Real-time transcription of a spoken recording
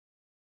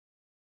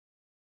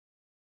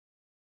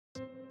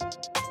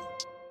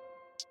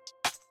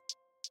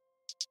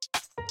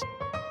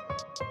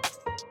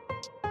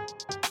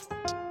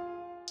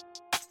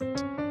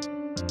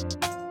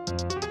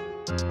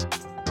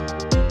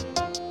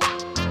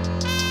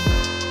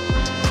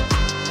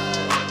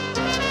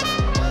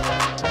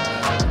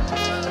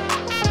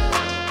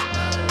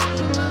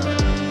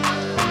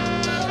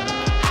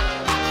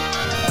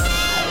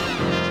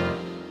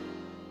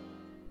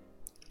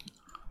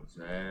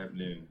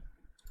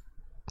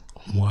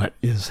What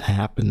is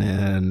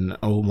happening?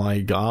 Oh my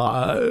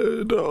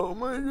god. Oh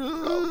my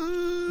god.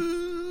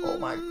 Oh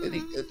my goody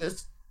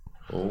goodness.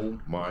 Oh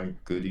my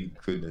goody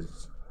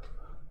goodness.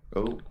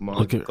 Oh my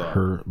Look at god.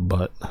 her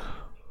butt.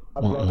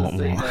 I'm about to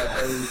say that.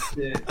 Oh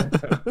shit.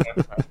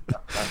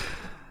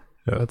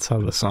 Yeah, that's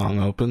how the song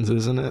opens,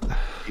 isn't it?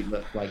 You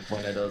look like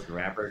one of those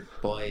rapper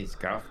boys'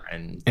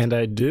 girlfriends. And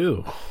I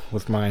do,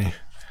 with my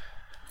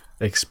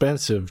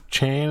expensive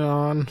chain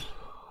on,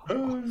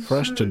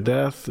 fresh to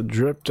death,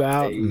 dripped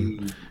out,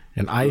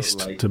 and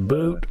iced like, to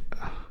boot.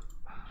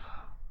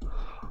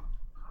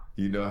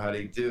 You know how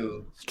they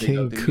do.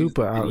 King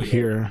Koopa out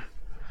here.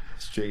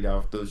 Straight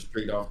off the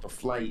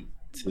flight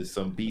to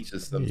some beach or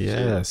something.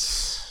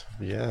 Yes.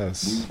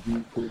 Yes. We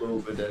pull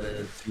over that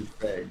ass too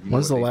fat.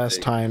 When's the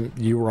last time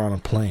you were on a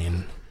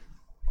plane?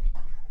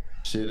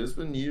 Shit, it's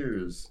been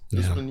years.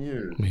 It's been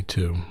years. Me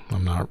too.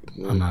 I'm not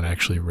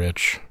actually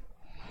rich.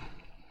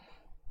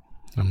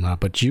 I'm not,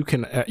 but you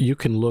can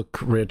look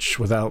rich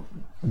without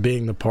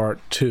being the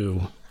part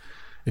too,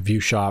 if you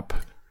shop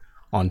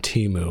on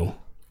Temu.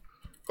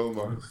 Oh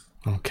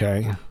my.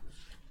 Okay.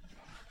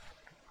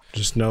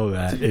 Just know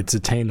that it's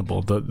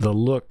attainable. The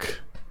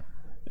look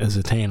is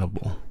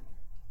attainable.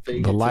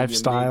 The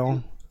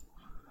lifestyle,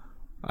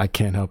 I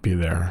can't help you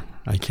there.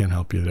 I can't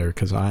help you there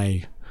because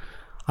I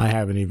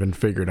haven't even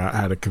figured out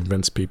how to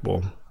convince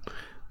people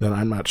that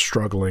I'm not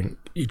struggling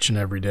each and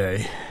every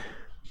day,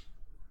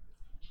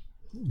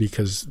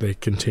 because they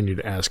continue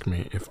to ask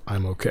me if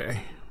I'm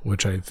okay,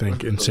 which I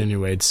think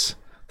insinuates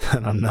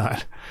that I'm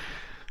not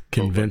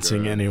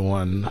convincing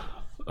anyone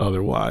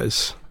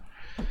otherwise.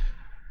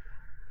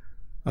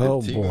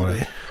 Oh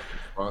boy.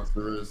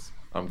 Sponsors,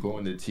 I'm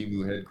going to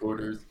Temu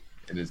headquarters,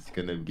 and it's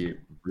gonna get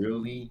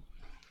really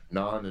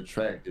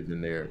non-attractive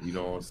in there. You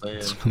know what I'm saying?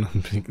 It's gonna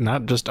be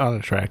not just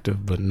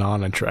unattractive, but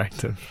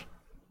non-attractive.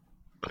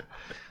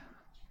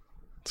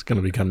 It's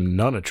gonna become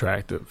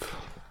non-attractive.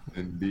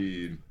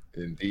 Indeed.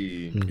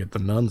 And get the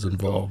nuns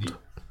involved.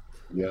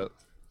 Yep,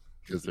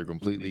 because they're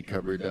completely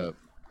covered up.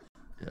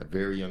 Yeah,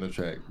 very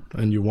unattractive.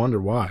 And you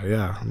wonder why.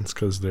 Yeah, it's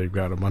because they've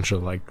got a bunch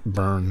of like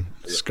burn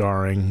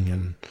scarring,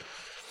 and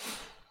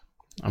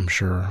I'm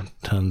sure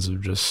tons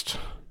of just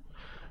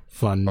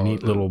fun,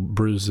 neat little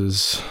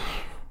bruises.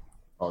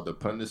 Oh, the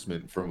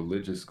punishment from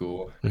religious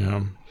school.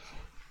 Yeah.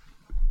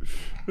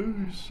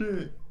 Oh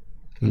shit.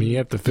 I mean, you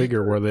have to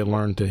figure where they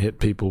learn to hit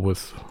people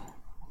with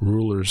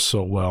rulers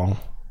so well.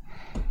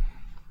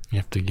 You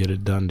have to get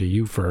it done to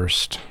you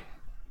first.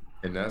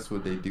 And that's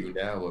what they do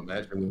now.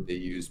 Imagine what they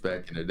used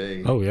back in the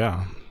day. Oh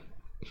yeah.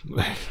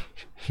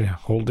 Yeah,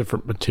 whole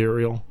different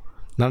material.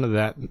 None of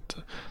that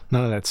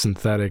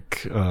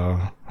synthetic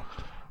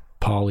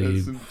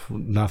poly,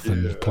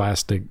 nothing,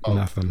 plastic,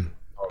 nothing.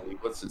 Poly,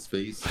 what's his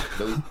face?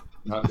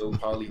 Not no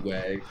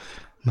polywag.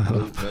 None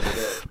of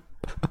that.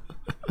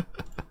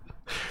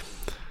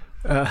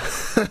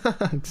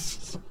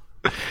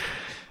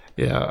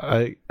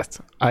 Yeah,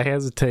 I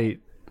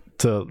hesitate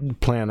to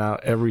plan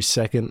out every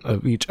second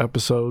of each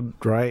episode,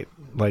 right?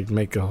 Like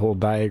make a whole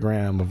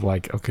diagram of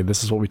like, okay,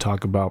 this is what we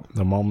talk about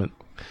the moment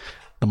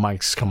the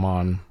mics come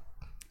on.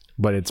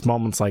 But it's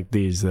moments like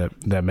these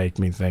that make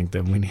me think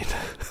that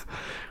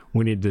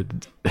we need to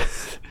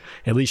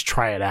at least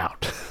try it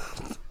out.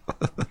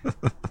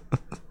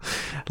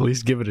 At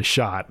least give it a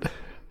shot.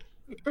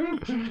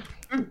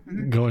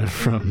 Going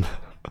from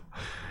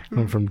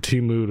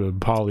Temu to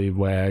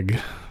Polywag,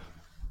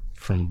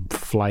 from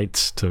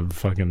flights to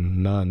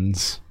fucking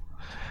nuns.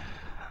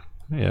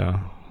 Yeah.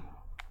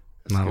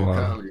 That's not a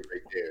lot. Right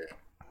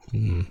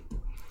there.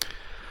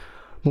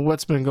 Well,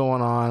 what's been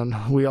going on?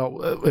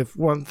 If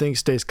one thing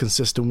stays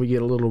consistent, we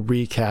get a little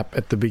recap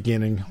at the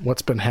beginning.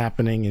 What's been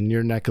happening in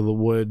your neck of the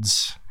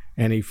woods?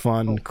 Any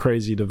fun,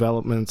 crazy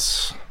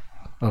developments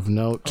of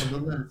note? On the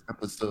last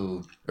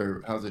episode,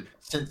 or how's it?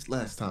 Since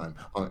last time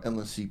on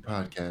L&C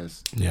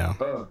Podcast. Yeah.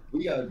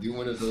 We gotta do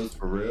one of those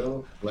for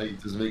real.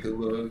 Like, just make a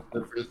little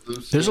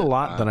difference. There's a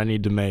lot that I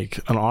need to make.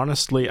 And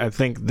honestly, I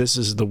think this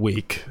is the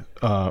week,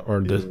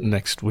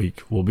 next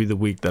week will be the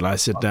week that I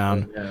sit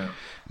down,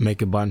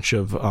 make a bunch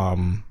of,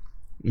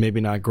 maybe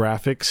not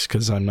graphics,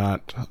 because I'm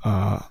not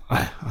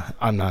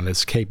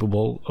as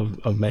capable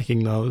of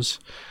making those.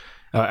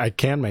 I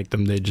can make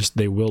them.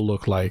 They will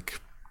look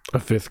like a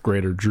fifth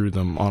grader drew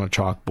them on a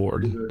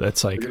chalkboard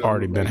that's like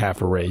already been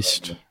half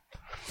erased.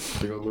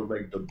 They're gonna look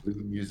like the Blue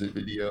music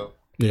video.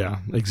 Yeah,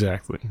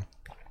 exactly.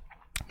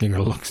 They're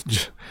gonna look,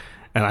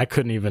 and I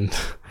couldn't even,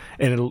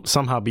 and it'll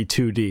somehow be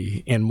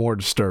 2D and more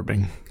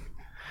disturbing.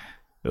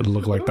 It'll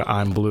look like the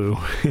I'm Blue.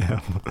 Yeah.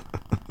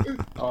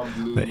 I'm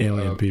Blue, the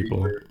alien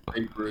people.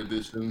 Paper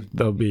edition.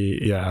 They'll be,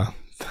 yeah.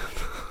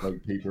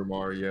 Like Paper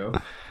Mario.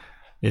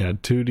 Yeah,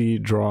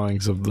 2D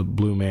drawings of the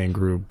Blue Man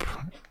Group,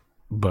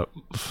 but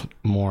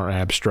more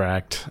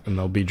abstract, and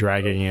they'll be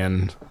dragging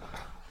in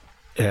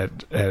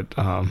at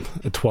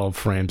 12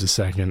 frames a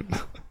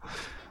second.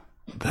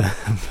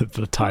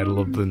 The title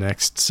of the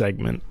next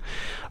segment.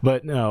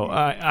 But no,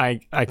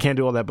 I can't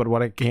do all that. But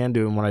what I can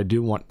do, and what I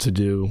do want to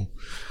do,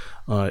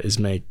 is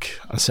make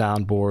a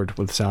soundboard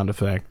with sound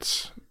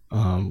effects.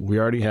 We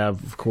already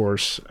have, of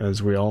course,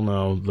 as we all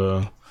know,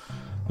 the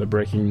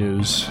breaking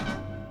news.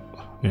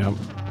 Yeah.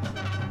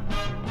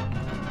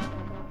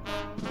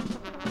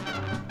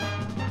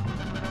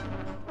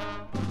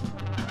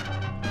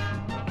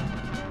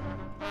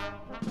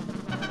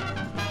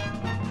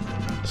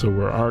 So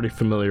we're already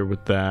familiar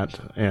with that,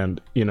 and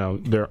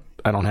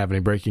I don't have any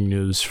breaking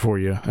news for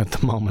you at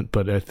the moment,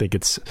 but I think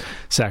it's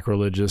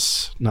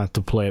sacrilegious not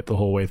to play it the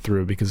whole way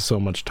through because so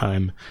much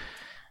time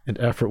and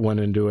effort went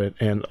into it.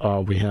 And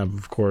we have,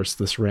 of course,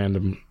 this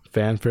random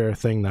fanfare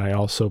thing that I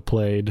also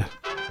played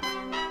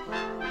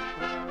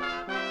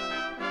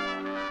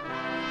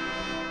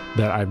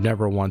that I've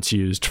never once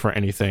used for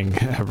anything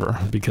ever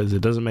because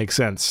it doesn't make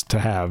sense to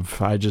have.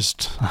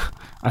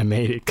 I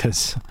made it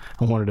because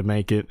I wanted to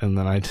make it, and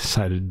then I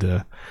decided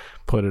to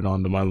put it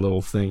onto my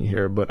little thing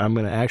here. But I'm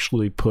going to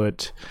actually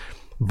put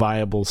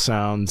viable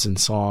sounds and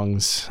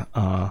songs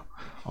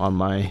on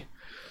my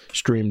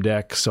Stream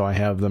Deck, so I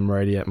have them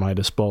ready at my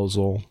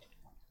disposal,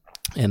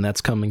 and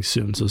that's coming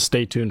soon. So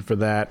stay tuned for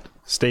that.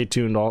 Stay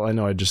tuned. I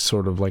know I just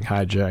sort of like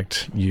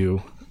hijacked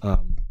you.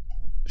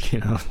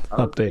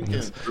 Updating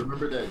this.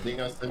 Remember that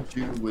thing I sent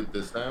you with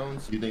the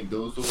sounds? You think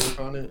those will work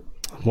on it?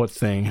 What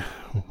thing?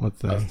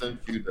 I sent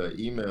you the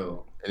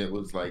email, and it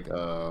was like,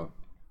 I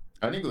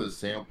think it was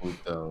samples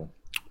though.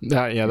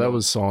 Yeah, that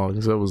was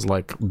songs. That was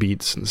like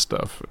beats and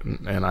stuff,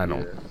 and I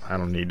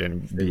don't need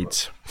any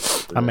beats.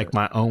 I make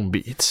my own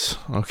beats.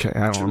 Okay,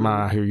 I'm not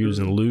out here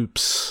using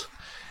loops.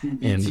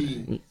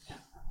 And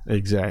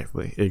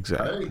exactly. I think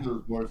it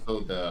was more so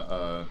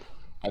that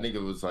I think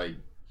it was like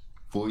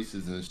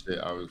voices and shit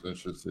I was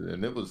interested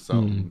in. It was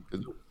something,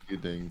 because there were a few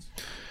things,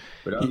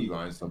 but I'll be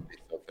buying some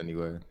stuff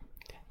anyway.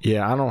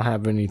 Yeah, I don't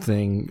have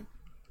anything.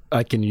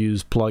 I can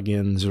use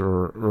plugins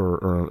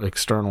or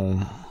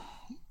external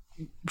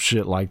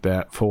shit like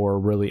that for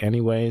really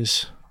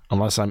anyways,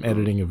 unless I'm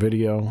editing a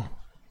video,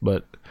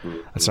 but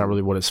that's not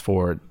really what it's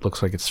for. It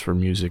looks like it's for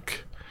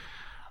music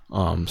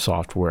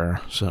software.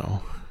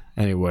 So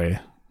anyway,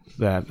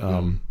 that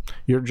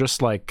you're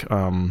just like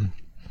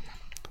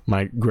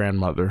my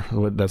grandmother.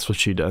 That's what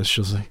she does.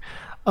 She's like,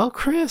 "Oh,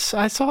 Chris,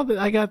 I saw that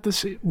I got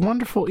this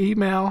wonderful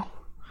email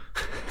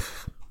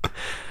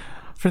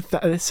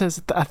it says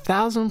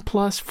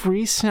 1,000+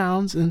 free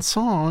sounds and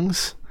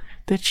songs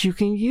that you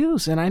can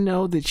use, and I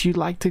know that you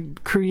like to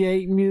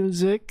create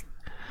music,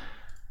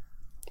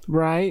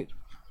 right?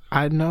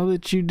 I know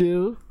that you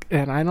do,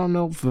 and I don't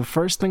know the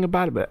first thing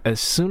about it, but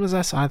as soon as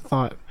I saw, I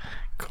thought,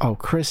 oh,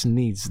 Chris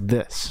needs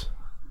this."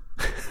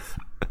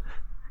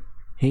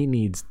 He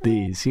needs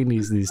these. He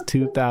needs these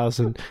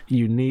 2,000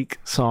 unique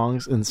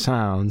songs and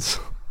sounds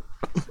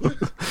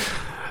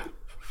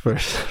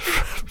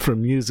for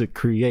music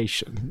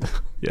creation.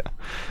 Yeah.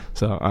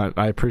 So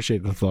I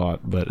appreciate the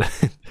thought, but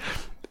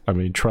I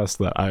mean, trust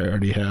that I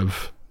already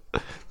have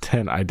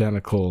 10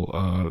 identical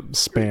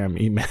spam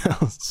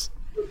emails.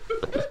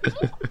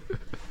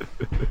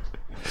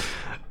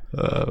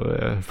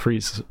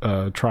 Free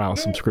trial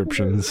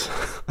subscriptions.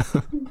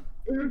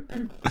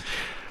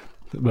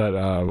 But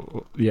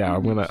yeah,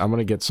 I'm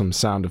gonna get some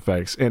sound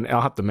effects, and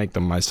I'll have to make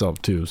them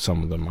myself too.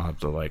 Some of them I'll have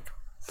to like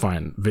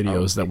find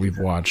videos that we've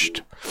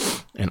watched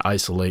and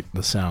isolate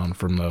the sound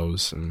from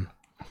those, and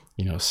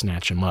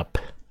snatch them up.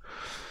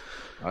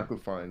 I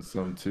could find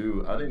some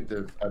too. I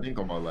think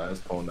on my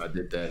last phone I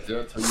did that. Did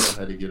I tell you I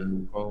had to get a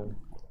new phone?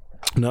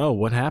 No,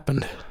 what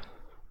happened?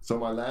 So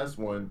my last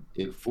one,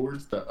 it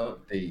forced the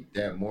update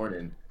that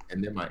morning,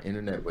 and then my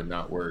internet would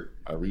not work.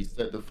 I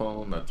reset the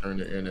phone. I turned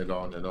the internet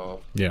on and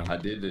off. Yeah. I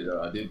did it.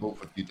 I did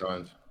both a few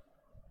times.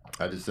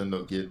 I just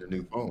ended up getting a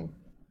new phone.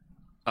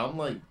 I'm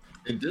like,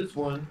 and this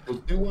one, this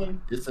new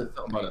one, it said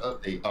something about an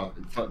update. Oh,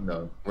 fuck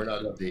no. We're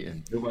not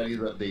updating. Nobody's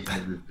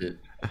updating this shit.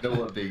 No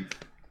updates.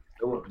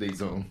 No update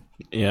zone.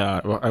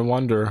 Yeah, I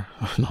wonder.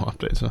 No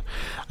updates.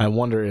 I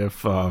wonder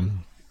if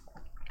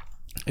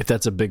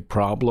that's a big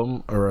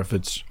problem, or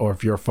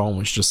if your phone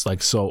was just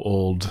like so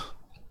old,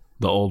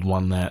 the old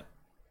one that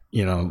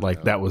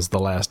that was the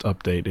last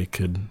update it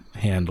could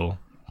handle.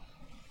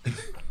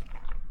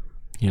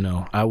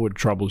 I would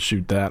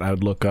troubleshoot that. I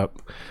would look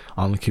up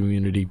on the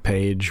community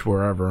page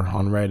wherever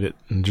on Reddit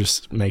and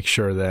just make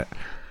sure that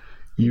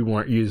you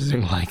weren't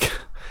using like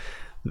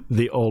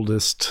the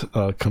oldest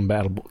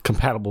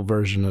compatible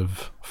version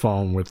of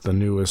phone with the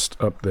newest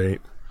update.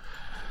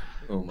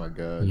 Oh my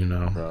god.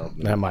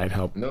 That might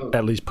help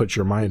at least put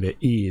your mind at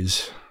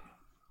ease.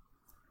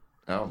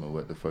 I don't know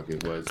what the fuck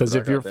it was. Because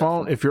if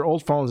your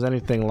old phone is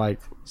anything like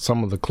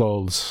some of the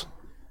clothes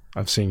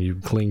I've seen you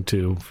cling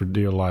to for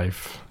dear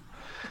life.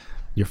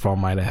 Your phone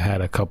might have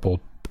had a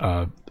couple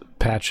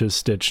patches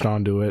stitched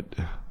onto it.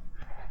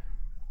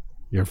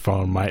 Your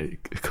phone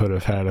could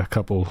have had a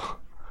couple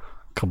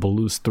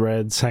loose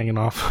threads hanging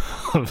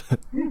off of it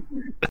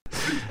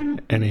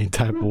any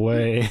type of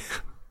way.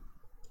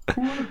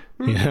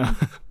 Yeah.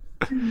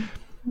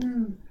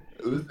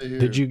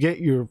 Did you get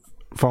your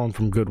phone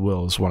from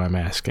Goodwill is what I'm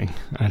asking.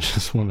 I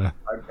just want to...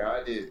 I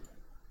got it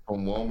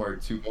from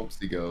Walmart 2 months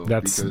ago.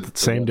 That's the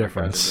same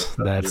difference.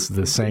 That's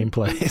the same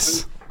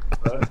place.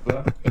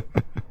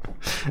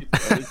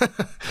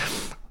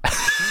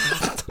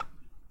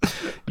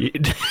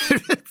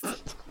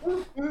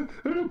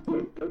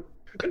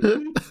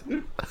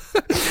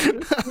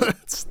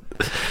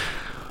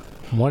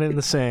 One and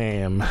the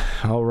same.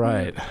 All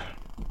right.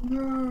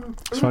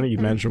 It's funny you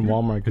mentioned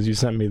Walmart because you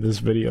sent me this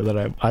video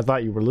that I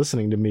thought you were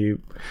listening to me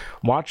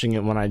watching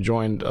it when I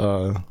joined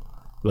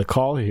the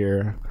call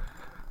here,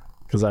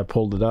 because I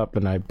pulled it up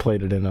and I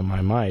played it into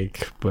my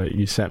mic, but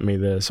you sent me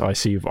this. Oh, I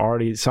see you've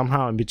already,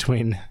 somehow in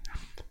between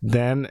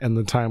then and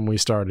the time we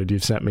started,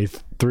 you've sent me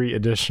 3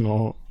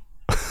 additional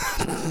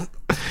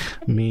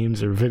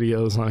memes or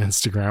videos on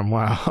Instagram.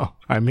 Wow.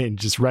 I mean,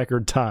 just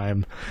record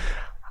time.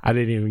 I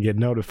didn't even get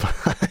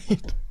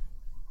notified.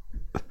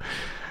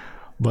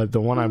 But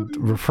the one I'm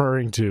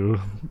referring to,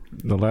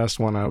 the last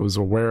one I was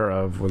aware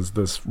of, was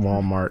this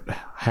Walmart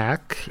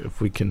hack.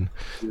 If we can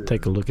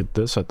take a look at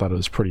this, I thought it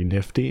was pretty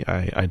nifty.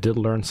 I did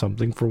learn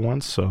something for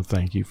once, so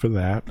thank you for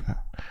that.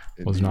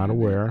 Was not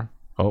aware.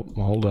 Oh,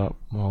 hold up.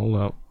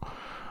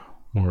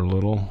 We're a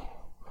little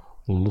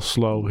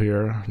slow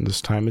here. This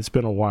time it's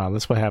been a while.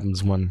 That's what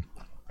happens when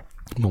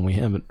we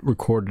haven't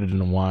recorded in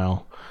a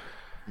while.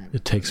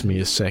 It takes me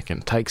a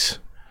second. Takes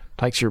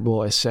your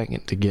boy a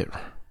second to get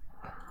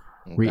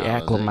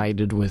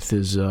reacclimated with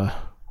his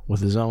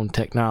own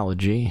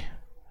technology.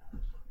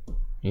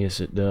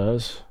 Yes, it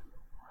does.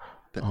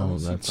 Oh,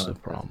 that's the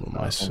problem.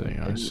 I see.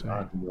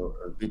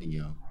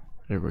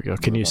 There we go.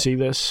 Can you see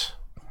this?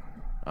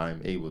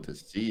 I'm able to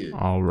see it.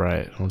 All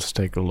right. Let's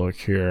take a look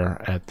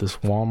here at this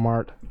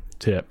Walmart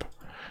tip.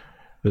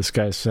 This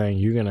guy's saying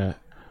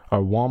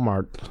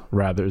Walmart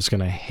rather is going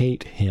to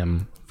hate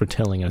him for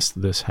telling us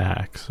this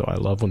hack. So I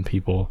love when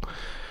people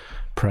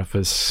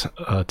preface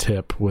a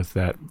tip with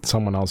that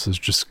someone else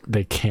is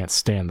they can't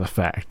stand the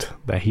fact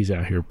that he's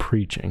out here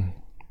preaching.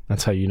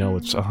 That's how you know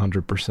it's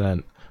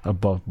 100%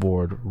 above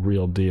board,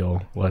 real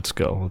deal. Let's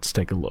go. Let's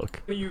take a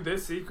look. You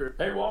this secret.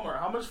 Hey Walmart,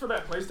 how much for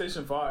that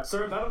PlayStation 5?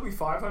 Sir, that'll be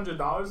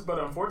 $500, but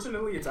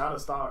unfortunately it's out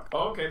of stock.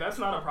 Oh, okay, that's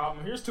not a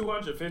problem. Here's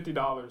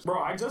 $250.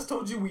 Bro, I just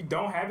told you we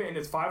don't have it and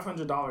it's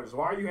 $500.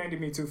 Why are you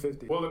handing me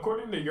 $250? Well,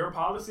 according to your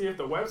policy, if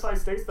the website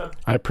states that...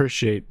 I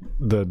appreciate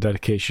the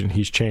dedication.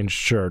 He's changed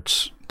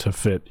shirts to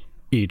fit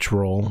each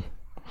role,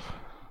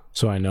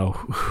 so I know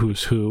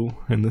who's who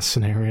in this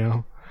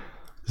scenario.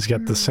 He's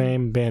got the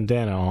same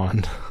bandana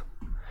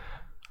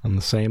on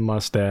the same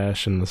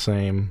mustache and the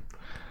same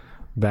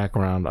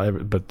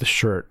background, but the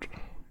shirt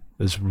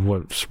is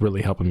what's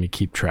really helping me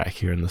keep track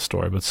here in the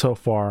story. But so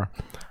far,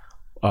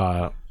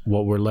 what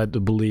we're led to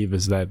believe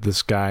is that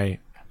this guy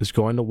is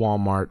going to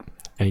Walmart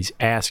and he's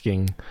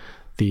asking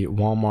the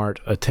Walmart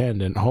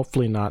attendant,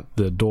 hopefully not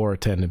the door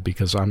attendant,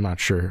 because I'm not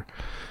sure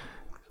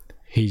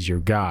he's your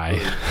guy.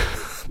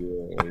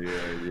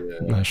 Yeah.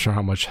 I'm not sure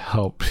how much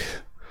help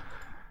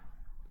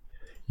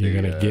you're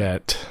gonna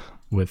get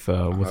with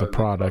a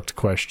product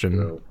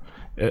question,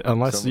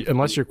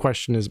 unless your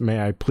question is,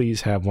 may I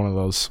please have one of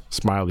those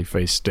smiley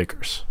face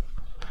stickers?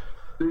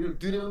 They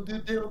don't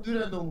do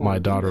that no more. My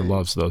daughter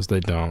loves those. They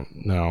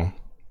don't. No.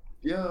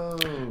 No,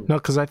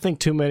 because I think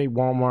too many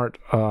Walmart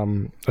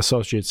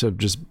associates have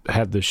just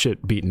had the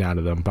shit beaten out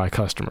of them by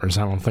customers.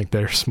 I don't think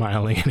they're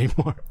smiling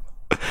anymore.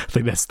 I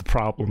think that's the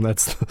problem. There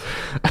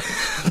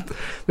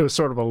was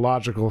sort of a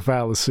logical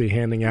fallacy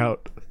handing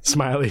out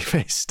smiley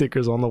face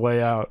stickers on the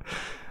way out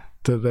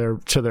to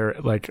their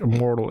like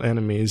mortal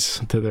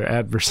enemies, to their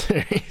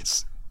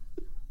adversaries.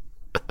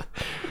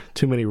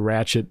 Too many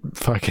ratchet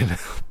fucking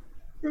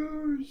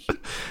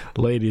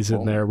ladies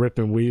in there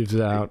ripping weaves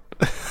out.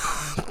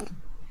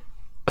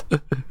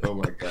 Oh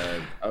my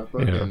god!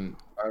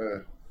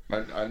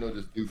 I know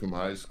this dude from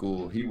high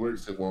school. He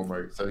works at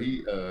Walmart, so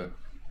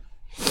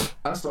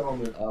I saw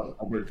him.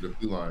 I worked at the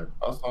food line.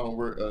 I saw him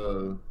work.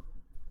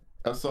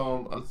 I saw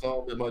him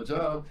at my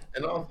job,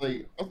 and I was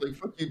like,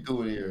 "Fuck you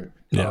doing here?"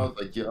 Yeah. I was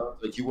like,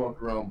 you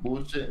walk around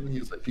bullshitting. He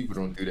was like, "People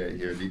don't do that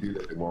here. They do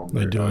that at Walmart."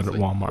 They do it at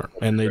Walmart,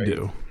 and they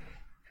do.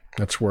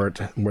 That's where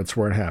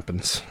it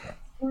happens.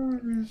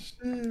 Oh,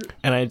 shit.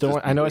 And I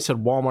know I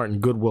said Walmart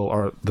and Goodwill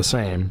are the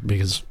same,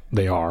 because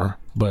they are,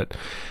 but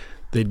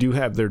they do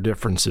have their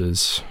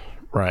differences,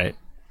 right?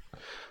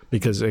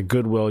 Because at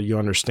Goodwill, you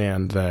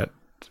understand that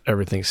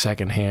everything's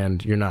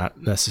secondhand. You're not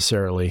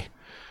necessarily,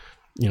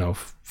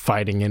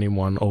 fighting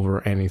anyone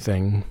over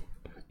anything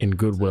in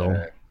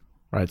Goodwill,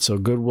 right? So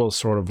Goodwill's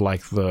sort of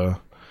like the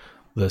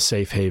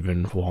safe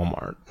haven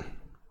Walmart,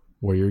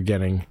 where you're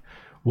getting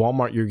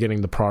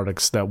the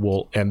products that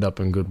will end up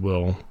in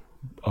Goodwill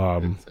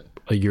a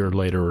year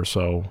later or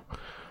so,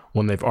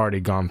 when they've already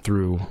gone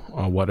through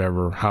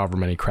however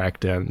many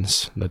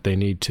crackdowns that they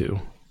need to.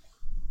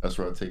 That's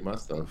where I take my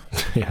stuff.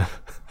 Yeah.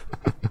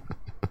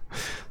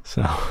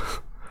 So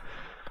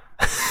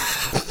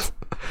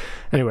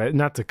anyway,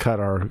 not to cut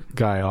our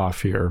guy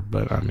off here,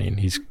 but I mean,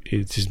 he's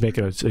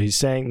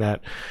saying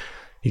that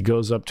he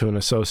goes up to an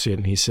associate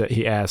and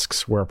he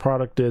asks where a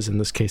product is, in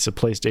this case a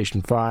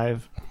PlayStation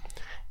 5,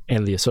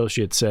 and the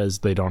associate says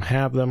they don't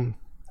have them.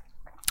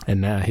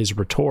 And now his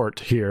retort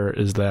here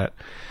is that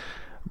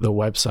the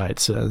website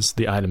says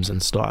the item's in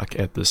stock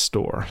at this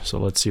store. So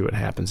let's see what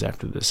happens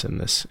after this in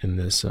this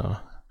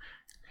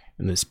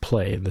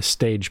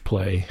stage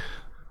play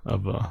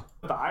of the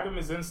item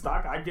is in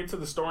stock. I get to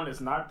the store and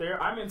it's not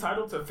there. I'm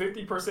entitled to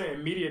 50%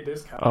 immediate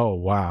discount. Oh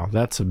wow,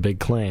 that's a big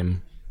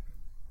claim.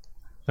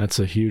 That's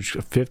a huge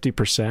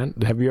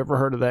 50%. Have you ever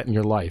heard of that in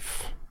your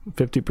life?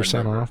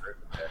 50% off.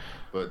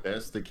 But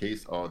that's the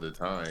case all the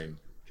time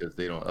because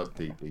they don't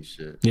update their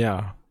shit.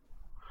 Yeah.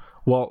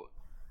 Well,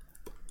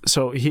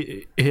 so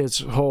his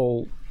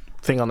whole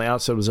thing on the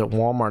outset was that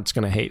Walmart's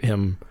going to hate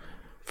him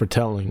for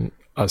telling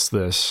us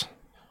this.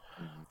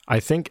 I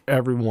think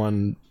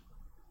everyone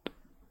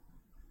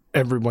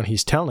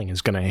he's telling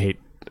is going to hate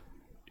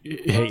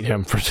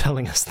him for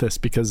telling us this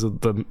because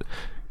of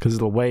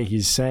the way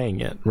he's saying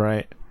it,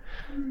 right?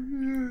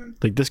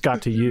 Like, this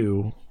got to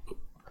you,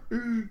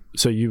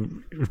 so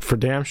you for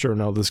damn sure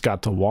know this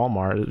got to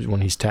Walmart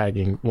when he's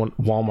tagging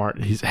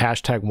Walmart. He's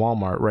hashtag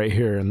Walmart right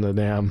here in the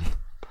damn.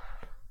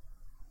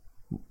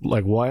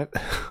 Like, what?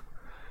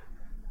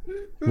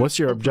 What's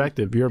your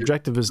objective? Your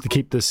objective is to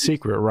keep this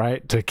secret,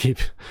 right? To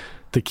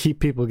keep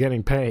people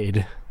getting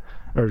paid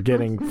or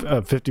getting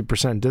a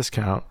 50%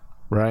 discount,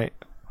 right?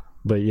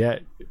 But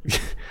yet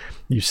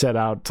you set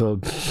out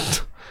to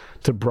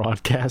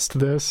broadcast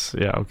this.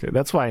 Yeah, okay.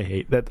 That's why I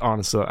hate that.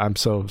 Honestly, I'm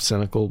so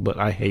cynical, but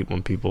I hate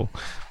when people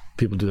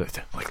do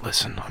that. Like,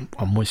 listen,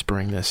 I'm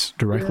whispering this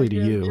directly to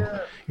you.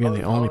 Yeah. You're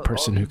the only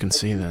person who can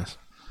see this.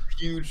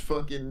 Huge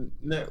fucking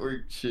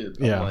network shit.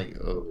 Yeah. Like,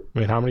 oh. I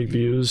mean, how many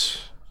views?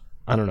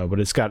 I don't know, but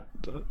it's got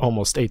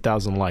almost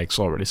 8,000 likes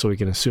already, so we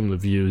can assume the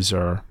views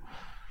are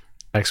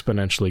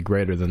exponentially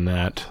greater than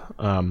that.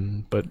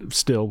 But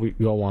still, we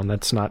go on.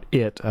 That's not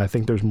it. I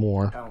think there's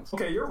more.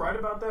 Okay, you're right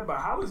about that, but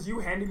how is you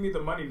handing me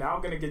the money now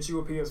going to get you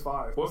a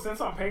PS5? Well,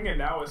 since I'm paying it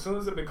now, as soon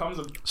as it becomes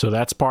a... So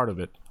that's part of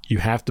it. You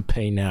have to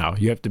pay now.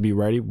 You have to be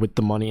ready with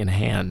the money in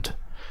hand.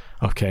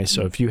 Okay,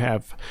 so if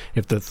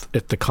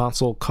the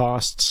console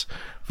costs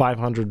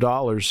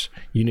 $500,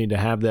 you need to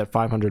have that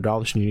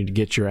 $500 and you need to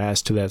get your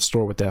ass to that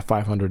store with that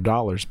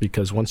 $500,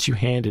 because once you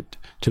hand it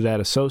to that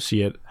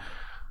associate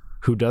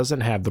who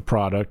doesn't have the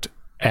product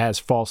as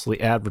falsely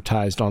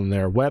advertised on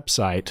their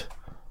website,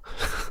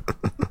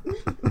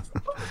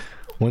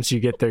 once you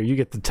get there, you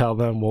get to tell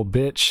them, well,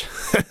 bitch,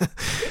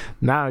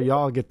 now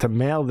y'all get to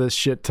mail this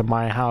shit to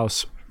my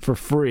house for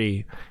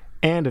free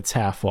and it's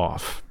half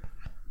off.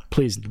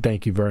 Please,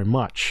 thank you very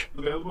much.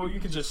 Available, you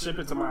can just ship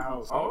it to my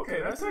house. Oh,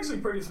 okay, that's actually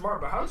pretty smart,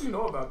 but how did you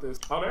know about this?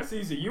 Oh, that's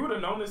easy. You would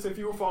have known this if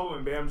you were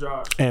following Bam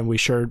Josh. And we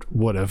sure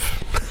would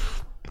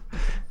have.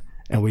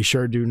 And we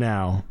sure do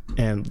now.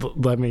 And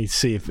let me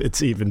see if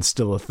it's even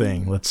still a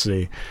thing. Let's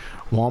see.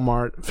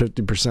 Walmart,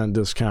 50%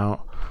 discount.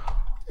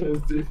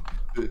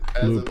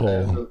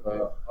 Loophole.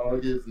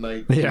 August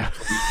 19th. Yeah.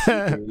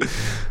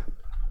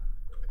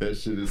 That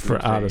shit is for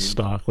insane. Out of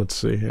stock. Let's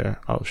see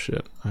here. Oh,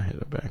 shit. I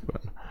hit a back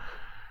button.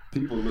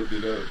 People looked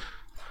it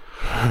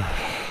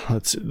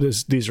up.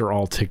 These are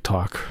all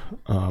TikTok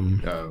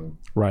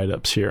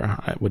write-ups here,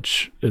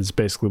 which is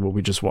basically what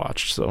we just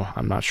watched. So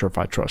I'm not sure if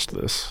I trust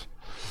this.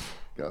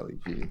 Golly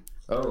gee.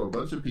 Oh, a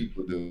bunch of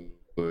people do.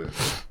 But...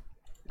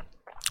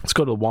 Let's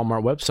go to the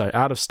Walmart website.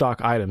 Out of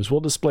stock items.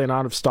 We'll display an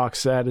out of stock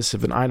status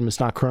if an item is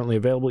not currently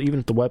available.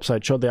 Even if the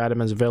website showed the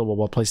item as available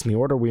while placing the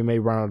order, we may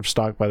run out of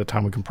stock by the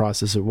time we can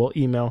process it. We'll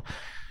email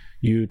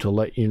you to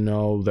let you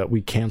know that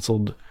we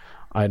canceled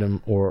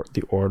item or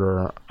the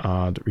order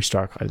to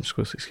restock items.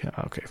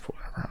 Okay,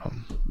 whatever.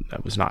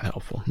 That was not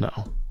helpful.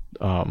 No.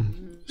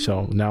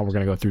 So now we're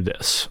going to go through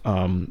this.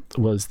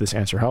 Was this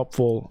answer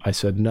helpful? I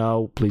said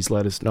no. Please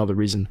let us know the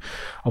reason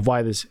of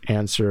why this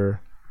answer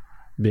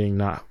being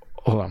not...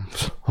 Hold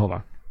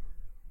on.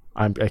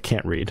 I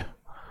can't read.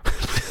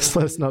 Please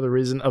let us know the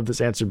reason of this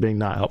answer being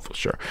not helpful.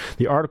 Sure.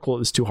 The article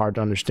is too hard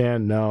to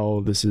understand.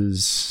 No, this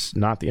is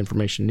not the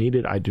information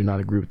needed. I do not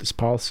agree with this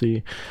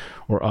policy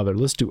or other.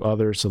 Let's do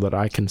other so that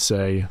I can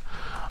say,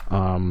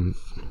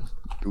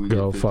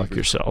 go fuck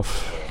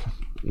yourself.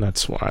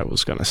 That's what I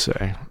was going to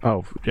say.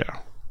 Oh, yeah.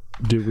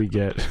 Do we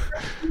get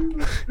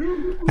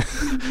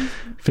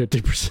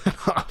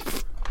 50%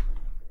 off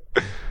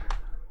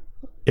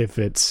if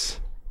it's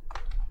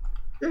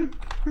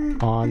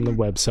on the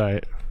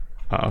website?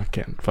 Oh, I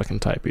can't fucking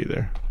type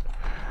either.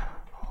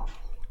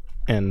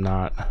 And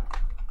not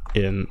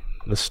in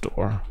the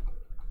store.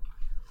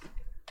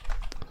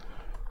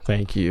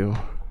 Thank you.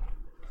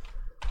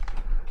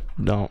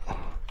 Don't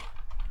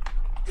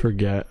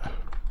forget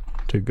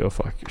to go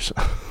fuck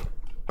yourself.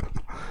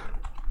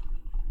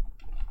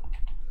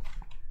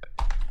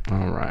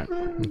 All right.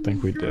 I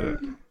think we did it.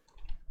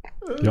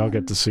 Y'all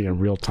get to see in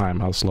real time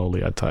how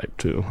slowly I type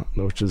too,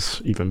 which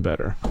is even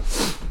better.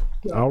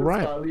 All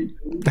right.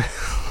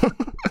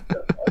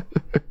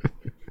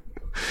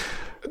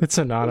 It's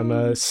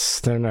anonymous.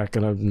 They're not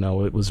going to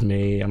know it was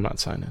me. I'm not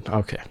signing.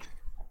 Okay.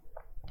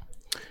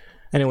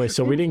 Anyway,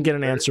 so we didn't get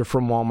an answer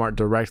from Walmart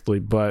directly,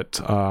 but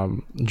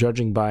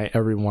judging by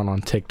everyone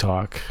on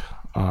TikTok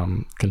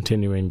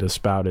continuing to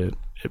spout it,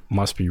 it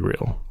must be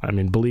real. I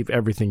mean, believe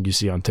everything you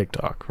see on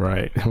TikTok,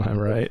 right? Am I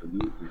right?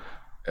 Absolutely.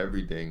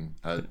 Everything.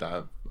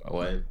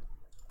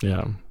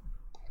 Yeah.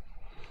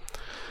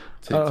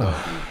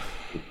 TikTok is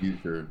the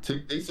future.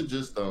 They should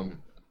just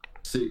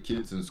sit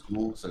kids in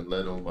schools and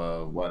let them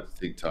watch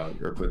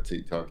TikTok or put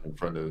TikTok in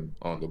front of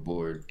on the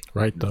board.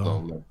 Right,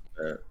 though.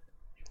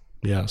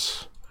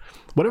 Yes.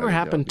 Whatever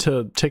happened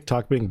to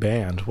TikTok being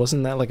banned?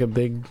 Wasn't that like a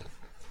big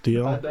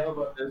deal? I thought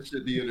about that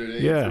shit the other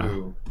day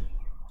too.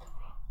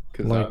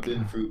 Because I've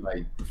been through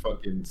like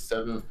fucking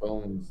 7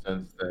 phones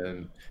since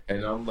then,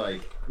 and I'm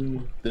like,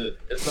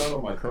 it's not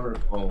on my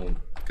current phone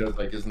because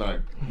like it's not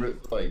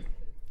like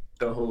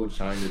the whole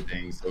China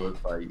thing. So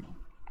it's like,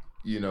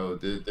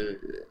 they're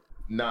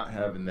not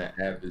having that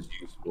app is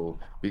useful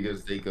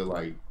because they could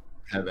like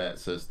have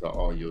access to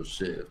all your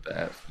shit if the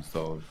app's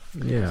installed.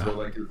 Yeah. So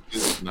like it's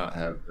good to not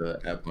have the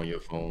app on your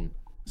phone.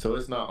 So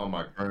it's not on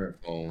my current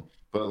phone.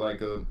 But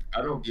like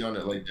I don't be on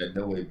it like that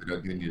no way, but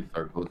I do need to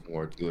start posting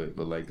more to it.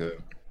 But like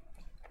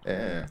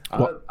I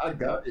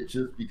got it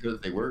just because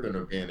they were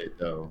gonna ban it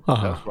though.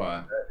 That's why I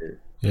had it.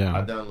 Yeah.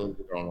 I downloaded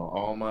it on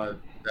all my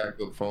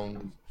backup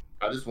phones.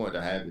 I just wanted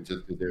to have it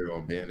just because they were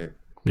gonna ban it.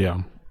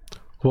 Yeah.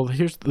 Well,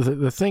 here's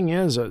the thing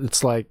is,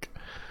 it's like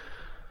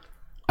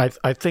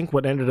I think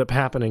what ended up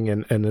happening,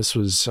 and this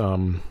is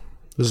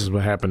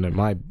what happened at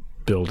my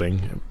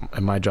building,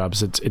 at my job,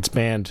 is it's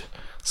banned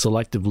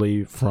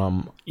selectively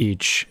from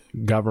each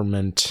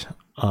government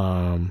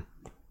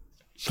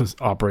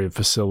operated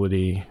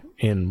facility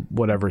in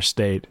whatever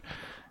state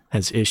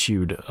has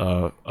issued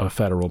a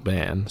federal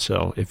ban.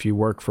 So if you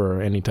work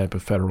for any type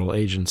of federal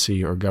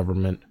agency or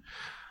government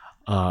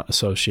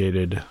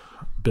associated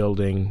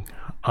building,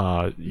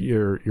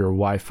 your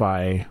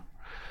Wi-Fi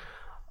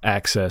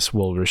access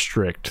will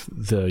restrict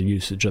the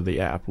usage of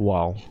the app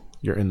while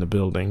you're in the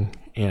building.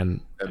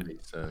 And that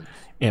makes sense.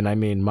 And I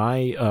mean,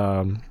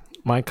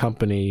 my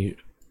company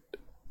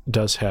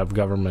does have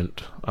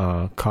government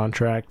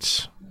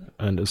contracts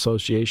and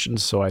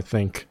associations, so I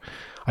think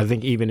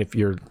even if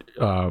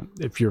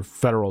you're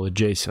federal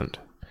adjacent,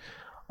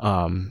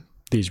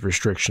 these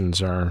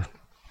restrictions are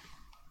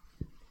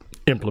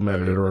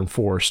implemented or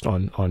enforced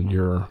on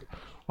your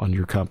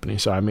company.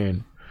 So I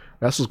mean,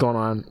 that's what's going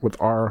on with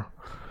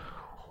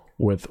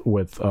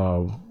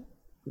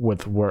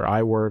with where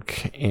I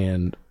work.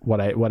 And what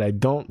I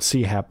don't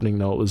see happening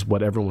though is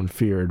what everyone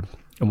feared,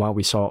 and why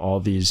we saw all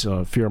these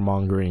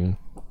fear-mongering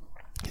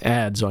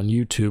ads on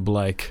YouTube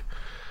like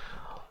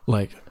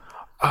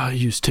I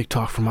use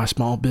TikTok for my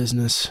small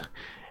business,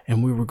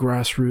 and we were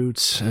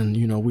grassroots, and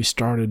we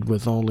started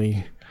with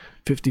only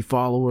 50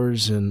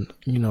 followers and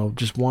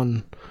just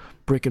one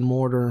brick and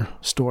mortar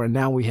store, and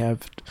now we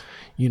have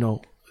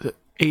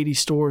 80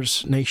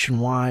 stores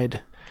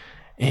nationwide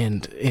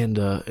and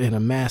a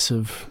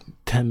massive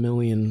 10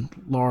 million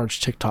large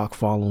TikTok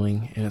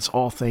following, and it's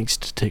all thanks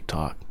to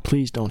TikTok.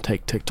 Please don't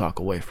take TikTok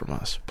away from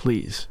us,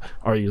 please.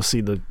 Or you'll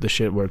see the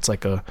shit where it's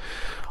like a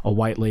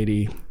white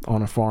lady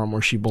on a farm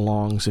where she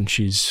belongs, and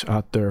she's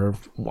out there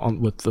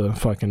with the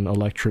fucking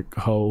electric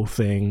hoe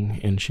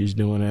thing, and she's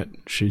doing it.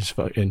 She's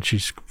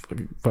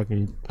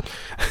fucking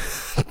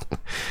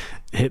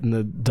hitting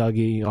the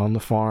Dougie on the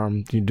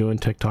farm. You're doing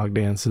TikTok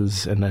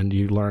dances, and then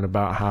you learn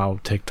about how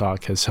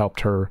TikTok has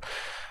helped her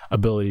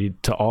ability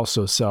to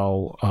also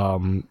sell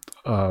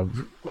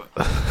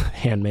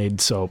handmade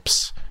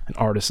soaps and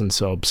artisan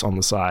soaps on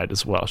the side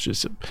as well.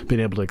 She's been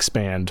able to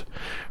expand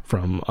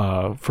from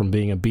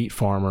being a beet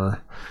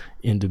farmer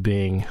into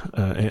being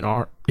an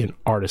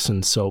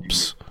artisan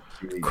soaps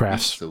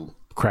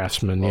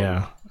craftsman.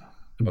 Yeah,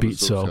 beet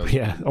soap.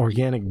 Yeah,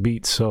 organic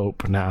beet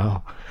soap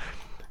now,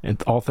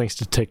 and all thanks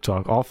to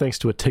TikTok. All thanks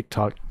to a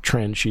TikTok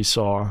trend she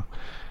saw.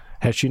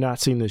 Has she not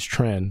seen this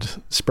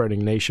trend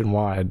spreading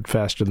nationwide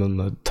faster than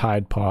the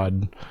Tide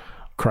Pod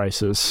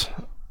crisis?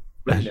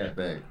 Bring that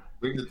back.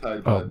 Bring the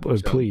Tide Pod. Oh,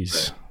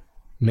 please. Back.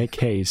 Make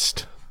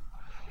haste.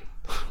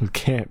 We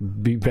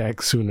can't be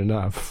back soon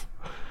enough.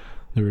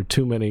 There were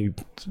too many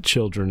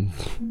children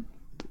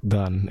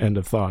done. End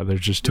of thought. There's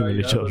just too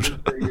many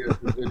children.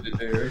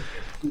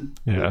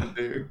 Yeah.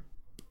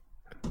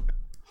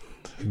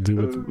 Do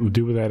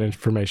with that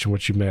information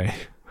what you may.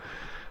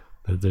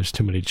 There's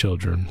too many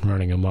children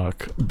running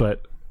amok.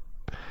 But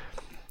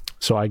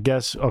so I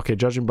guess, okay,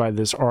 judging by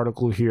this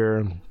article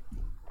here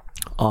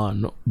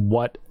on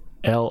what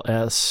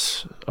is.com,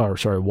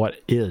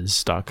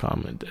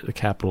 the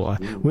capital I.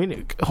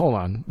 Hold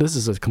on. This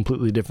is a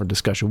completely different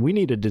discussion. We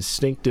need a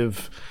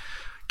distinctive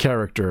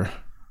character,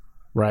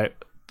 right?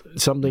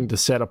 Something to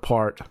set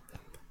apart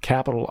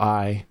capital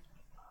I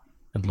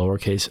and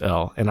lowercase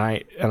l. And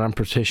I'm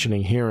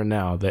petitioning here and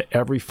now that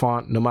every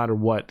font, no matter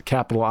what,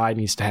 capital I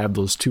needs to have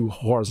those two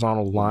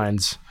horizontal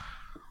lines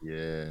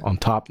on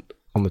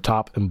the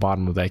top and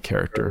bottom of that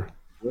character.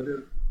 What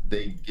if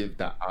they give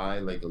the I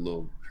like a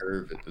little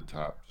curve at the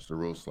top, just a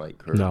real slight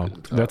curve? No, at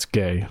the top? that's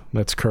gay.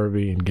 That's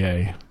curvy and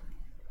gay,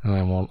 and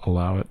I won't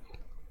allow it.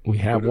 We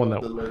have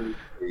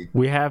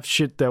we have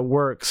shit that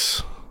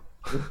works.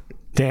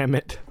 Damn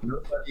it.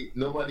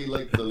 Nobody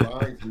likes the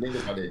lines. Think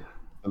about it.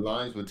 The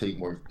lines would take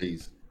more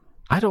space.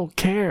 I don't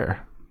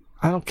care.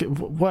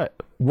 What?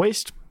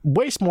 Waste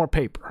more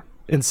paper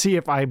and see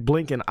if I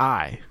blink an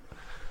eye.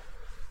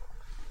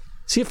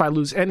 See if I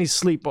lose any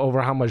sleep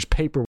over how much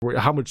paper,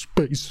 how much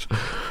space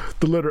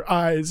the letter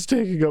I is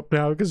taking up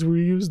now because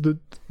we use the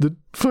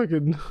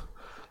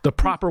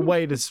proper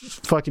way to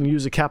fucking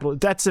use a capital.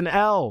 That's an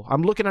L.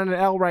 I'm looking at an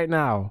L right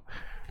now.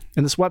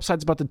 And this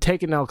website's about to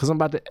take an L because I'm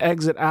about to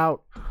exit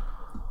out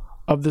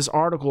of this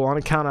article on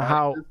account of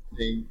how...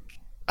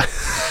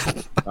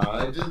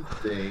 I just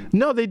think...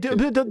 No, they do,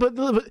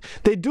 but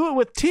they do it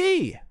with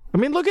T. I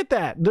mean, look at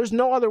that. There's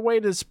no other way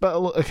to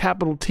spell a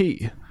capital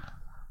T.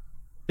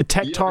 A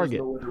tech target.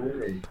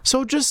 No,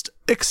 so just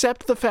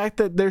accept the fact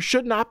that there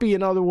should not be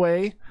another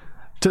way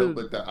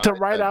to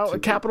write out a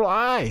capital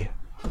I.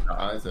 The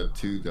I's have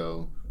two,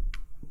 though.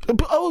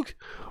 Oh,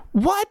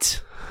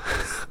 what?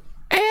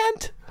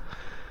 And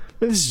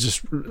this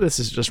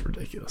is just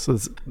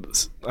ridiculous.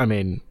 I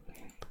mean,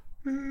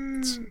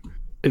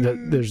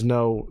 there's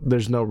no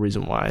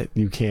reason why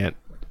you can't.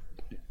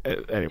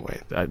 Anyway,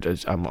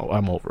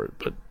 I'm over it.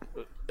 But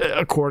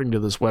according to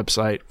this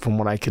website, from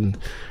what I can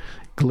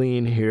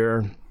glean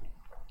here,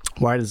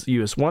 why does the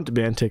U.S. want to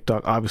ban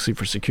TikTok? Obviously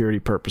for security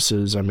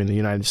purposes. I mean, the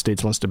United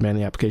States wants to ban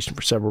the application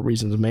for several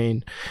reasons. The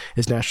main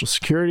is national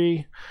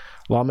security.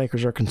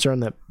 Lawmakers are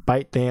concerned that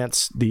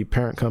ByteDance, the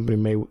parent company,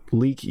 may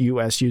leak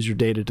U.S. user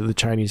data to the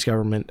Chinese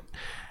government.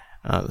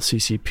 The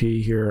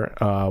CCP here.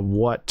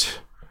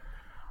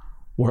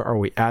 Where are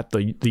we at?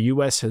 The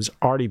U.S. has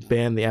already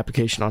banned the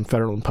application on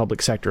federal and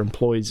public sector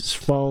employees'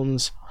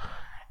 phones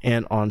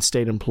and on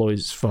state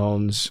employees'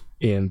 phones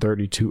in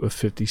 32 of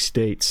 50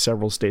 states.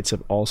 Several states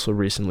have also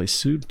recently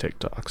sued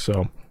TikTok.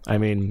 So, I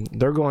mean,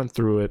 they're going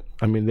through it.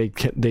 I mean,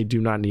 they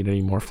do not need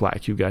any more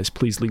flack. You guys,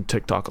 please leave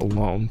TikTok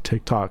alone.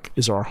 TikTok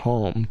is our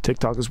home.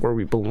 TikTok is where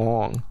we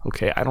belong.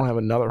 Okay, I don't have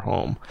another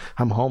home.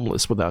 I'm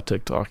homeless without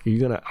TikTok. Are you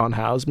going to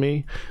unhouse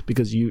me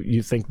because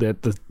you think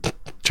that the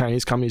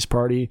Chinese Communist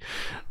Party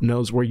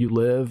knows where you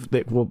live?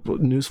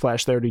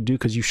 Newsflash, they already do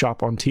because you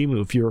shop on Temu.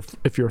 If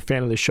you're a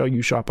fan of the show,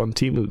 you shop on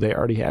Temu. They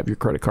already have your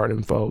credit card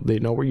info. They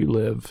know where you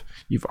live.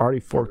 You've already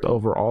forked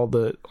over all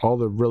the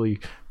really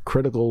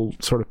critical,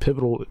 sort of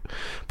pivotal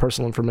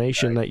personal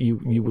information that you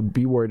would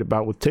be worried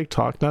about with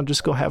TikTok. Now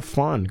just go have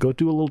fun. Go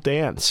do a little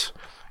dance.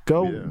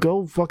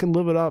 Go fucking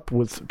live it up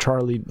with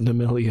Charlie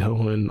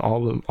D'Amelio and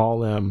all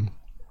them.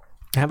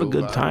 Have a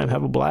good time.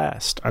 Have a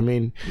blast. I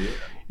mean,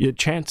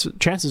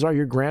 chances are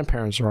your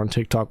grandparents are on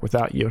TikTok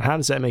without you. And how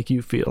does that make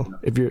you feel?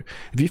 If you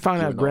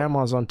find out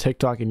grandma's on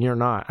TikTok and you're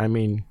not, I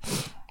mean,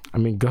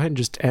 go ahead and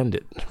just end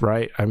it,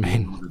 right? I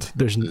mean,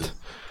 there's the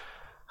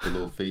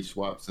little face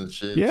swaps and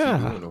shit.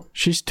 Yeah,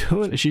 she's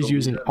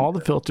using all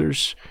the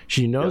filters.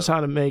 She knows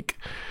how to make.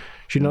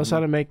 She knows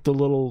how to make the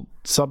little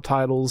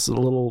subtitles, the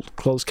little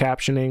closed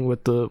captioning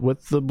with the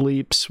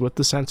bleeps, with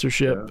the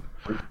censorship.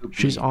 Yeah,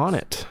 she's on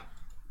it.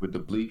 With the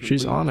bleep.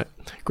 She's on it.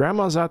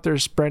 Grandma's out there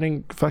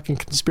spreading fucking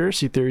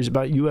conspiracy theories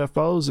about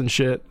UFOs and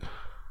shit.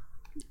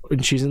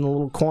 And she's in the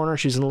little corner.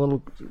 She's in the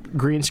little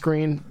green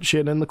screen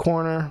shit in the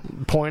corner,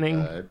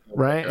 pointing,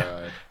 right?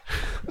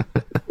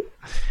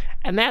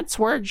 And that's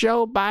where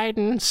Joe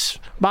Biden's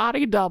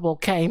body double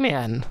came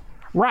in.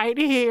 Right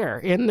here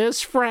in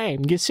this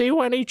frame. You see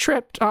when he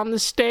tripped on the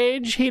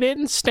stage, he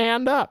didn't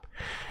stand up.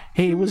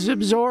 He was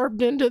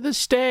absorbed into the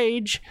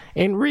stage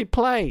and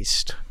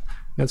replaced.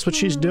 That's what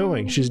she's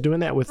doing. She's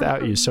doing that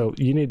without you. So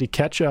you need to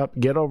catch up,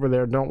 get over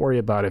there. Don't worry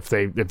about if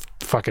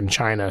fucking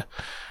China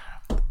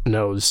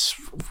knows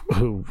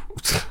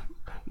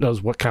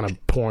what kind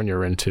of porn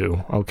you're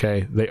into.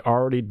 Okay? They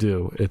already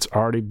do. It's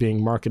already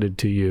being marketed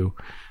to you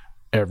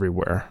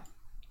everywhere.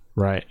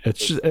 Right?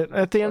 It's just,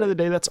 at the end of the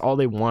day, that's all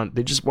they want.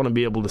 They just want to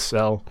be able to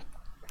sell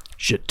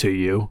shit to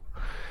you.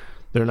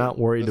 They're not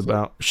worried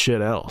about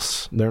shit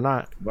else. They're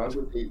not. Why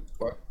would they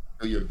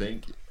your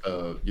bank,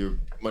 your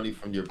money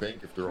from your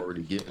bank if they're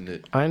already getting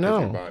it? I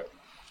know.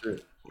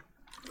 Shit.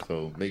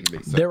 So make it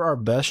make sense. They're our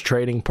best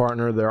trading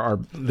partner. They're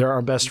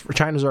our best.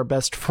 China's our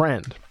best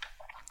friend.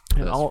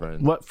 And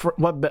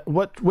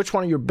which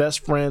one of your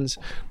best friends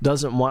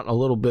doesn't want a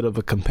little bit of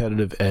a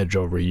competitive edge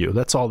over you?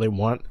 That's all they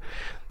want.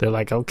 They're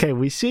like, okay,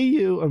 we see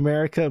you,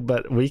 America,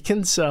 but we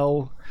can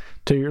sell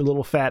to your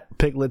little fat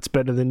piglets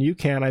better than you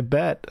can. I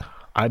bet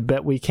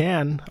we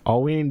can.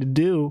 All we need to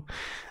do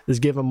is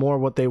give them more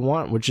what they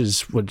want, which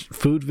is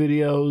food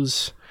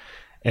videos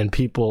and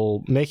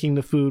people making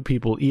the food,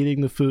 people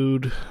eating the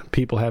food,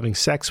 people having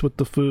sex with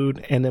the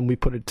food, and then we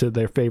put it to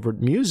their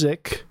favorite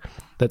music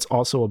that's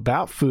also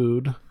about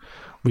food.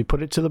 We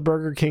put it to the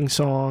Burger King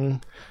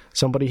song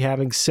somebody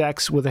having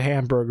sex with a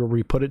hamburger,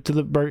 we put it to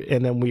the burger,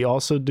 and then we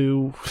also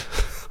do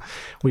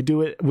we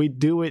do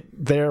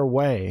it their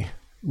way,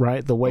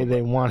 right? The way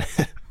they want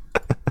it.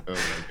 Oh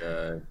my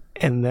god.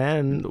 And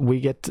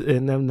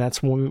then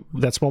that's when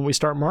we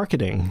start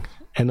marketing.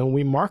 And then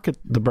we market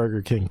the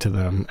Burger King to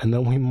them, and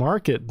then we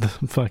market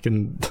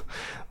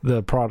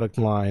the product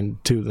line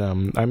to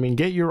them. I mean,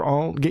 get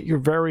your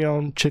very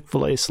own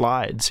Chick-fil-A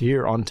slides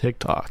here on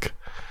TikTok.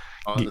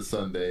 On a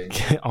Sunday.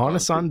 On a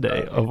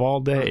Sunday of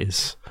all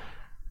days.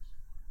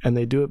 And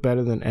they do it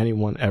better than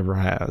anyone ever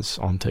has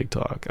on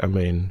TikTok. I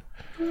mean,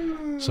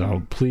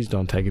 so please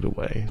don't take it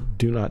away.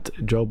 Do not,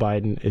 Joe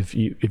Biden, if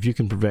you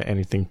can prevent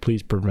anything,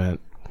 please prevent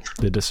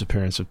the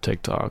disappearance of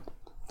TikTok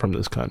from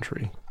this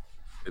country.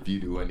 If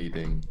you do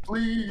anything,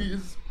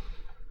 please.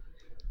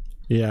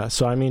 Yeah,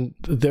 so I mean,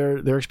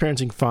 they're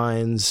experiencing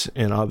fines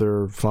and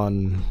other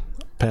fun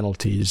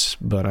penalties,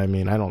 but I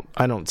mean,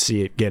 I don't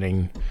see it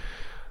getting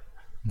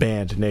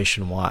banned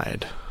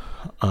nationwide.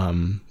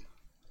 Do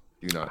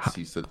not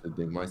see such a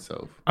thing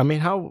myself. I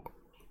mean,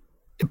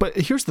 but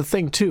here's the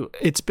thing too.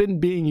 It's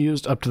been being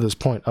used up to this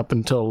point, up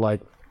until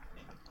like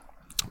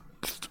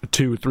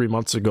 2 or 3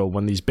 months ago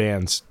when these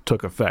bans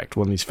took effect,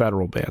 when these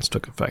federal bans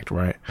took effect,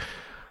 right?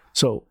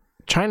 So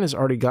China's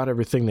already got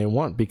everything they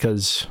want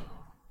because,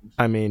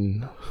 I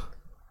mean,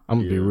 I'm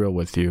going to be real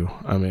with you.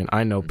 I mean,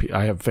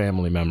 I have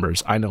family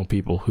members. I know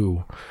people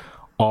who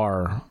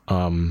are,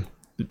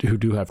 who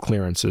do have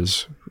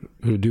clearances,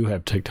 who do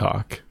have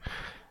TikTok,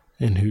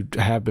 and who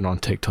have been on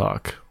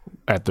TikTok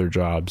at their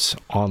jobs,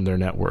 on their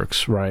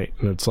networks, right?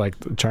 And it's like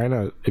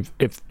China,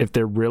 if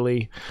they're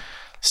really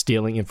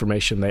stealing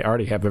information, they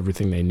already have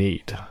everything they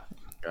need.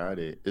 Got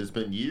it. It's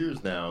been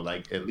years now,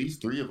 like at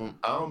least 3 of them.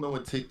 I don't know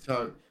when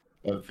TikTok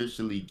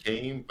officially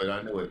came, but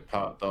I know it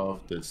popped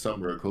off the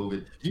summer of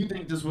COVID. Do you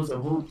think this was a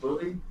whole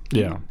story?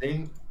 Yeah. Do you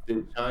think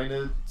that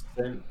China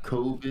sent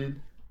COVID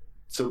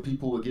so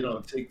people would get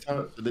on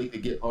TikTok so they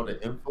could get all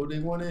the info they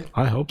wanted?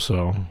 I hope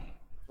so.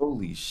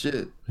 Holy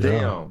shit. Yeah.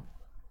 Damn.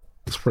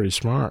 It's pretty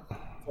smart.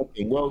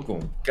 Fucking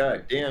welcome.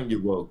 God damn,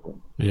 you're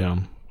welcome. Yeah.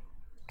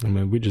 I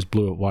mean, we just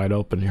blew it wide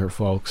open here,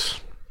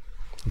 folks.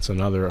 It's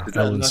another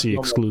L&C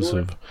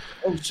exclusive.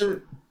 Oh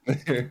shit.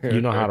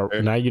 You know how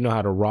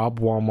to rob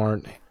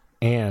Walmart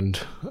and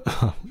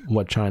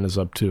what China's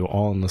up to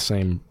all in the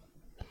same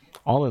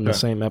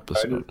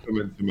episode. I just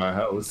come into my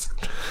house.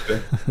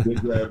 They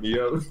grab me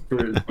up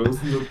for his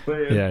personal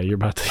plan. Yeah, you're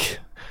about to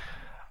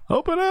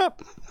open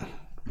up.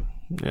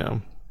 Yeah.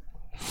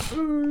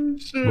 Oh,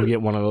 shit. We'll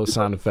get one of those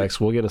sound effects.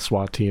 We'll get a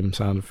SWAT team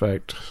sound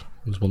effect,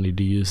 because we'll need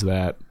to use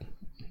that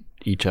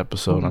each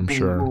episode, I'm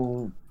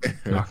sure.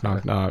 Knock,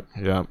 knock, knock.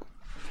 Yeah.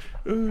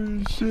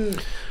 Oh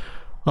shit.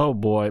 Oh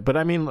boy. But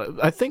I mean,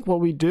 I think what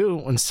we do,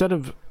 instead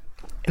of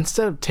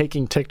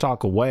taking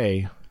TikTok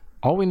away,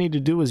 all we need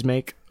to do is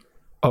make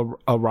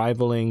a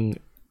rivaling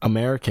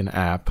American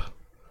app.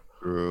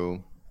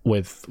 True.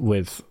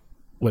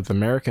 with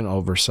American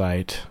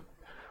oversight,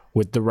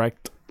 with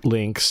direct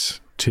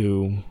links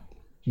to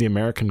the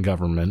American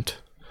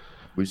government.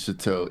 We should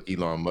tell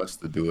Elon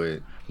Musk to do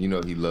it. You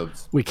know he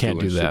loves. We can't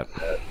do that.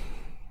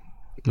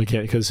 We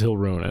can't, because he'll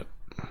ruin it.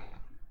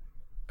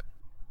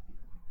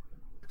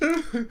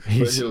 But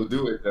he'll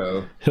do it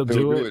though. He'll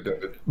do it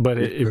though. But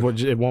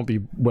it won't be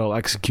well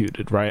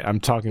executed, right? I'm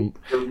talking.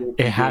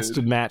 It has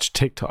to match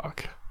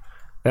TikTok.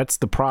 That's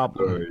the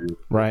problem,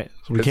 right?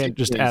 We can't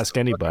just ask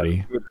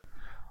anybody,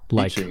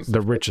 like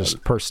the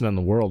richest person in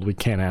the world. We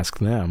can't ask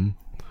them.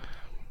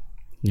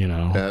 You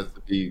know, it has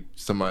to be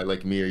somebody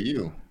like me or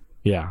you.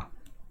 Yeah.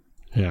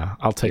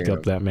 I'll take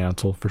up that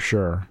mantle for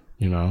sure.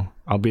 You know,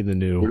 I'll be the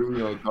new. What are we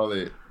gonna call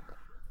it?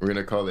 We're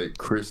gonna call it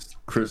Chris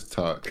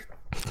Talk.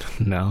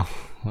 No,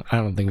 I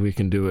don't think we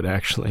can do it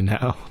actually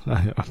now.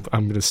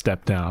 I'm going to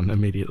step down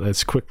immediately.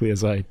 As quickly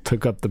as I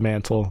took up the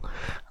mantle,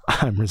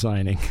 I'm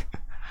resigning.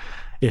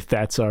 If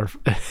that's our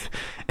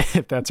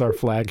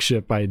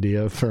flagship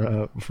idea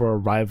for a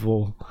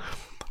rival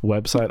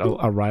website,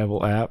 a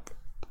rival app,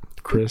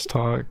 Chris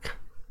Talk.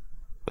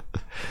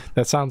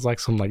 That sounds like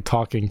some like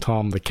Talking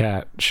Tom the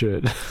cat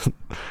shit.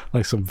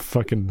 Like some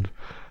fucking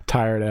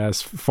tired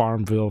ass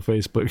Farmville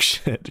Facebook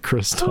shit.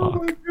 Chris Talk.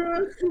 Oh my God.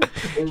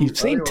 You've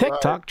seen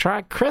TikTok,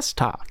 try Chris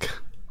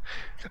Talk.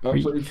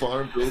 I played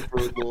Farmville for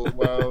a little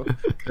while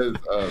because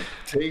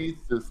Tay's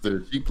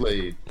sister, she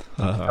played.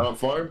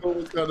 Farmville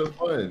was kind of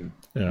fun.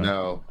 Yeah.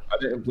 Now, I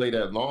didn't play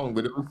that long,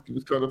 but it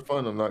was kind of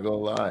fun, I'm not going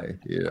to lie.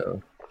 Yeah.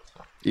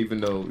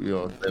 Even though, you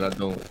know, and I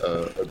don't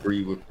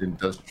agree with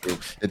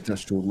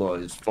industrial law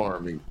is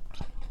farming.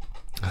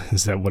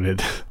 Is that what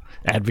it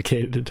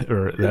advocated?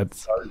 Or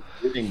that's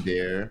sitting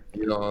there,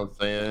 you know what I'm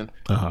saying?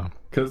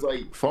 Because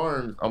like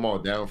farms, I'm all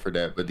down for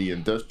that, but the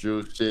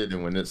industrial shit,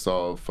 and when it's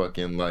all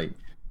fucking like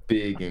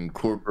big and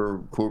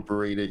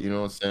corporated, you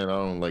know what I'm saying? I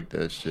don't like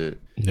that shit.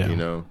 Yeah. You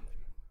know,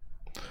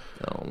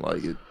 I don't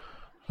like it.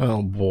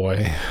 Oh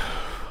boy.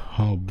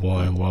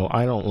 Well,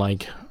 I don't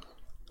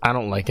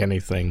like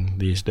anything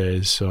these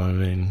days. So I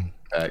mean,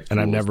 and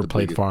I've never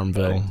played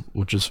Farmville,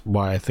 which is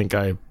why I think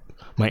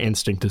my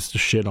instinct is to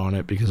shit on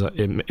it, because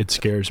it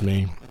scares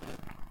me.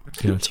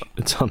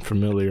 it's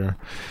unfamiliar.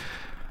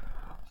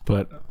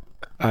 But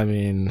I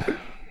mean,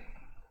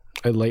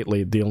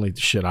 lately the only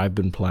shit I've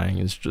been playing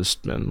has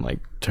just been like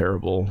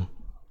terrible.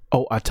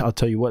 Oh, I'll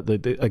tell you what,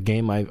 a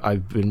game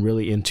I've been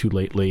really into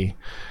lately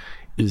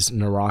is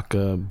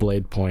Naraka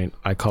Blade Point.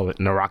 I call it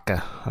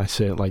Naraka. I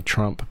say it like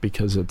Trump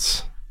because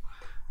it's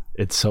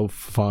so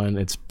fun.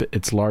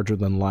 It's larger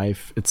than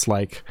life. It's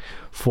like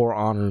For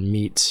Honor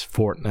meets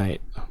Fortnite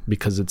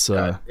because it's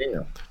a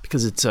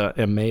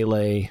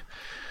melee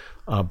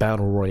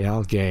battle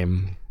royale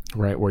game,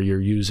 right, where you're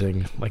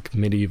using like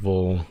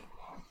medieval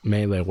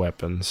melee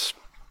weapons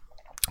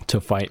to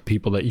fight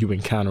people that you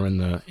encounter in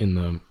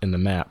the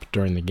map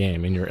during the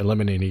game, and you're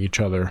eliminating each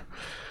other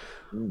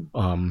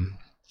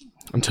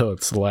until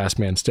it's the last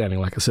man standing.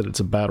 Like I said, it's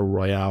a battle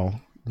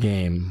royale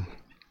game,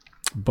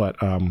 but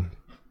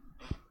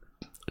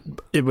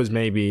it was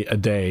maybe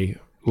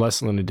less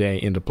than a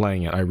day into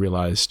playing it, I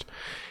realized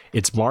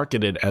it's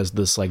marketed as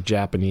this like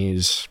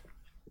Japanese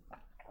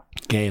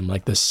game,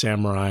 like this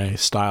samurai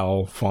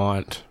style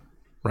font,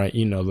 right?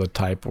 You know, the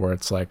type where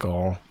it's like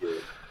all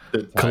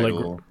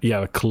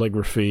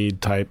calligraphy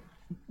type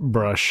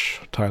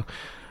brush type.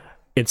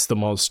 It's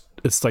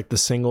like the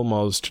single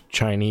most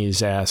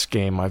Chinese ass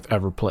game I've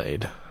ever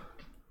played.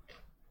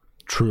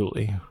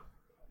 Truly.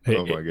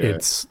 Oh my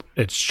God.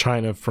 It's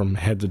China from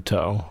head to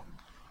toe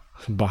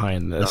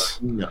behind this.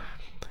 No.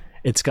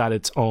 It's got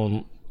its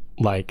own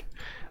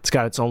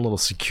little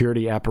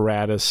security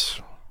apparatus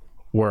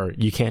where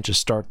you can't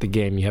just start the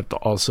game. You have to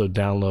also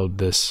download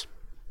this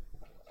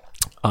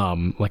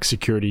like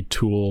security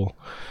tool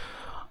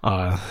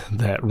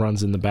that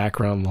runs in the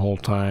background the whole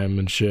time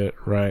and shit,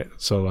 right?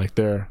 So like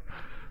I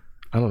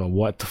don't know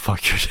what the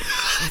fuck you're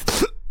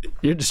doing.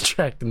 You're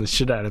distracting the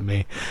shit out of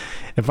me.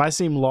 If I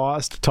seem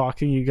lost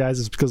talking to you guys,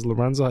 it's because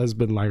Lorenzo has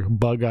been like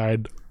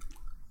bug-eyed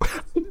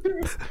in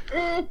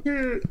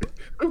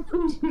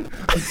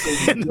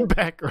the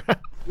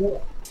background.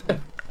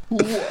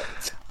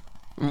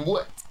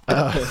 What?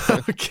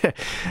 Okay.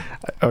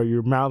 Oh,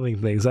 you're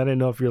mouthing things. I didn't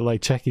know if you're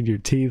like checking your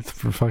teeth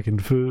for fucking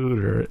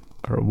food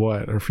or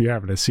what, or if you're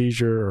having a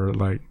seizure or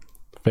like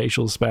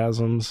facial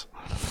spasms.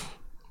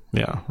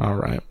 Yeah, all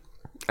right.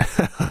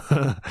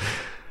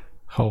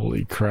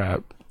 Holy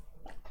crap.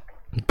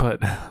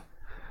 But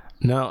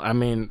no, I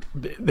mean,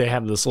 they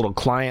have this little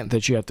client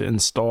that you have to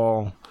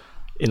install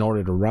in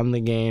order to run the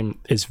game.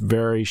 It's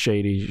very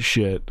shady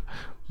shit,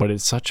 but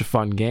it's such a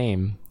fun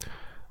game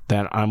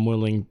that I'm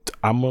willing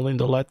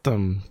to let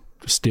them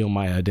steal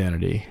my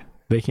identity.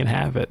 They can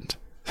have it.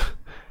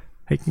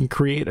 They can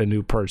create a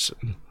new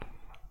person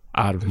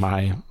out of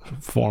my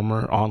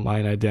former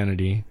online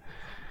identity.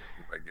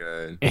 Oh my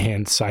God.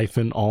 And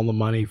siphon all the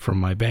money from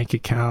my bank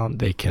account.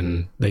 They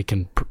can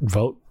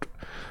vote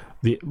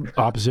the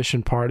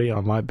opposition party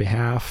on my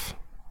behalf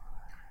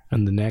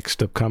in the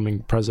next upcoming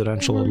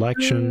presidential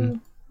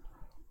election.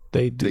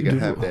 They can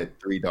have that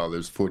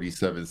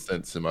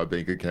 $3.47 in my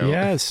bank account.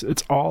 Yes,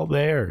 it's all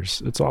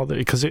theirs. It's all there.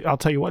 Because I'll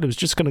tell you what, it was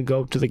just going to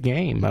go to the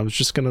game. I was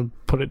just going to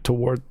put it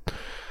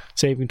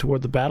saving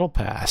toward the battle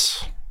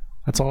pass.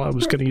 That's all I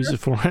was going to use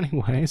it for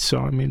anyway. So,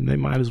 I mean, they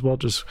might as well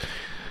just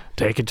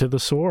take it to the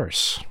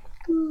source.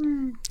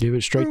 Give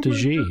it straight to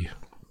Xi.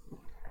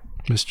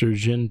 Mr.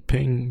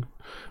 Jinping,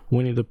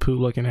 Winnie the Pooh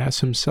looking ass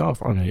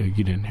himself. Oh, no, you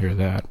didn't hear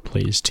that.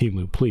 Please,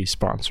 Temu, please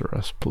sponsor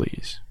us,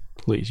 please.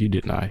 Please, you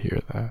did not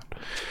hear that.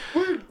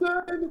 We're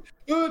done.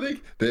 Oh,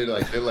 they're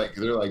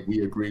like,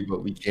 we agree,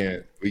 but we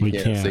can't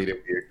say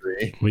that we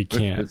agree. We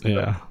can't.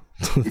 Yeah,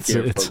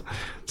 it's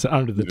an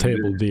under the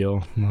table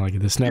deal. Like,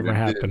 this never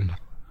happened.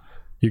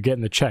 You're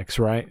getting the checks,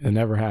 right? It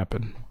never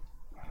happened.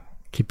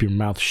 Keep your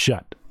mouth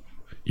shut.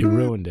 You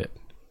ruined it.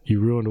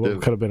 You ruined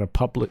what could have been a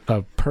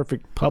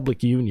perfect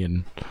public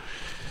union.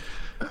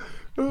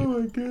 Oh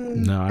my God.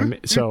 No, I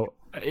mean, so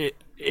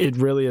it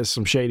really is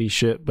some shady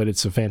shit, but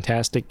it's a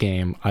fantastic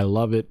game. I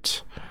love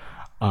it.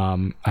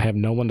 I have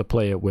no one to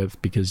play it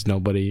with because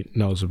nobody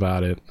knows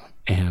about it,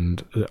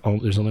 and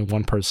there's only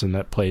one person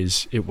that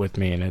plays it with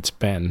me, and it's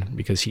Ben,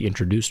 because he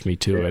introduced me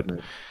to it.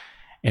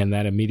 And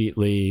that it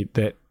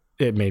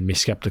made me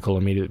skeptical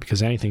immediately,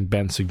 because anything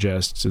Ben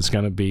suggests is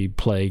going to be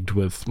plagued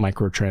with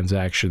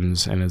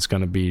microtransactions, and it's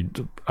going to be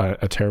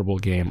a terrible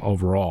game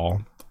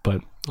overall.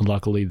 But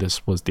luckily,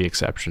 this was the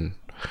exception.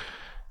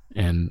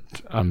 And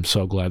I'm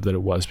so glad that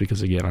it was,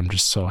 because again, I'm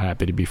just so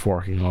happy to be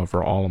forking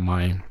over all of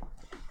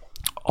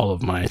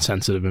my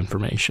sensitive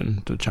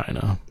information to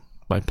China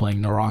by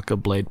playing Naraka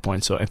Blade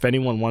Point. So if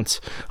anyone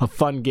wants a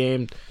fun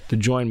game to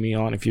join me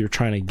on, if you're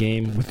trying to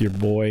game with your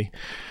boy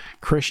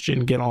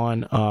Christian, get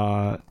on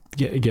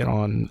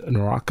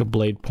Naraka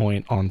Blade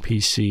Point on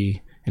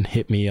PC and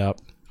hit me up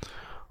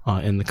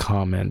in the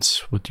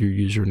comments with your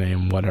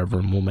username, whatever,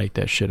 and we'll make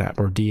that shit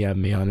happen. Or DM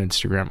me on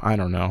Instagram. I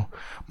don't know.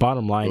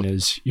 Bottom line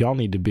is, y'all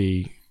need to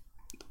be,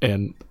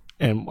 and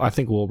I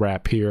think we'll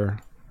wrap here,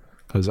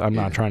 because I'm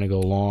not trying to go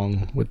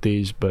long with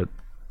these, but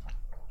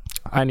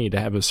I need to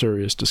have a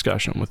serious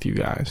discussion with you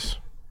guys.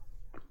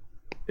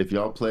 If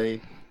y'all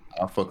play,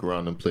 I'll fuck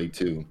around and play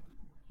too.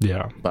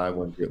 Yeah. Buy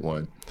one, get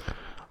one.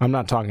 I'm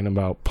not talking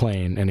about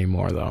playing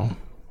anymore, though,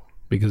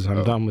 because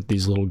I'm done with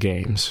these little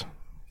games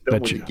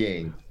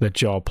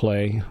that y'all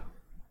play.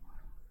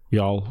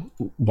 Y'all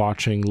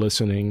watching,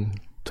 listening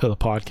to the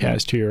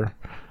podcast here.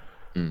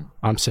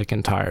 I'm sick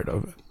and tired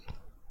of it.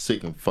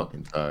 Sick and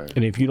fucking tired.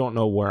 And if you don't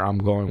know where I'm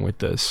going with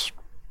this,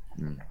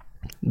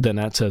 then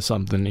that says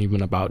something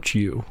even about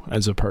you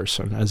as a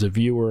person, as a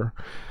viewer.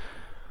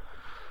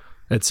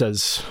 It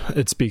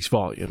speaks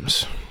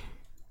volumes.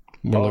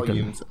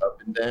 Volumes up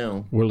and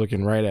down. We're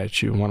looking right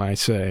at you when I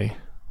say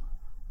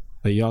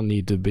that y'all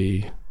need to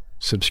be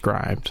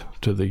subscribed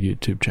to the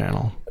YouTube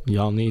channel.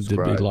 Y'all need to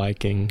be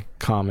liking,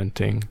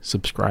 commenting,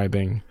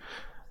 subscribing,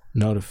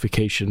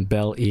 notification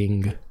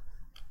belling,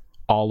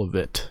 all of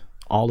it,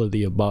 all of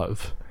the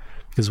above.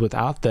 Because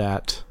without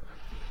that,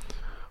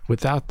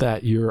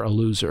 you're a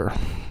loser.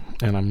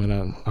 And I'm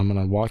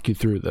gonna walk you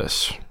through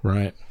this,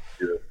 right?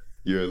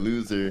 You're a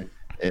loser.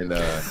 And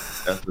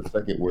that's the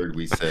second word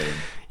we say.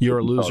 You're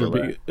a loser.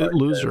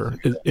 Loser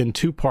in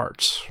two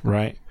parts,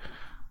 right?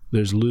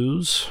 There's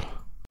lose,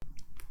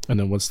 and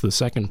then what's the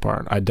second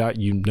part? I doubt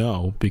you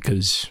know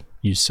because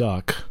you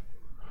suck.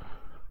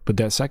 But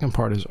that second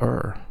part is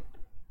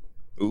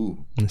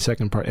Ooh. And the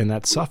second part, and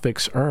that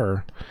suffix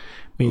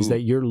means that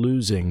you're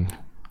losing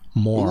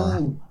more.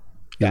 Ooh.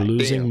 You're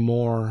losing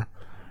more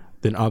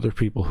than other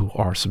people who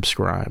are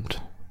subscribed.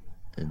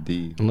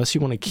 Indeed. Unless you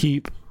want to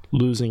keep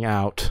losing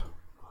out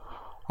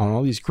on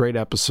all these great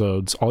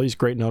episodes, all these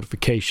great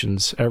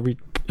notifications, every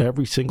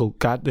single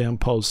goddamn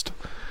post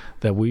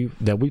that we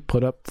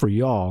put up for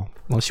y'all,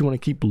 unless you want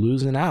to keep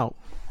losing out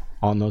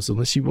on those,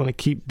 unless you want to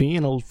keep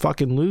being a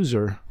fucking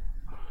loser,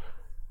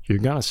 you're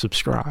gonna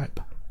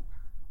subscribe,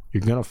 you're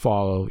gonna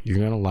follow, you're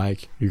gonna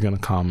like, you're gonna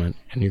comment,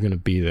 and you're gonna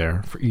be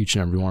there for each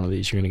and every one of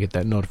these. You're gonna get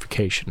that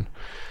notification,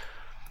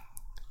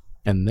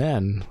 and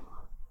then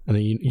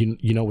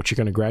you know what you're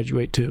gonna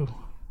graduate to,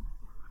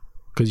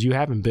 because you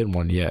haven't been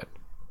one yet.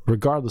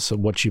 Regardless of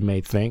what you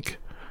may think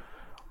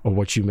or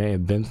what you may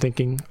have been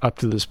thinking up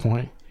to this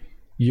point,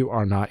 you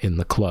are not in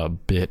the club,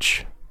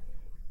 bitch.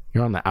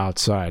 You're on the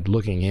outside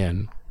looking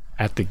in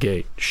at the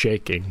gate,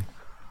 shaking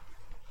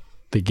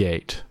the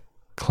gate,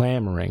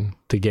 clamoring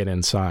to get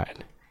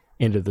inside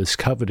into this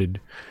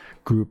coveted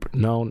group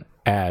known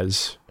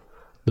as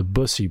the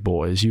Bussy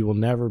Boys. You will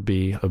never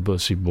be a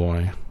Bussy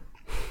Boy.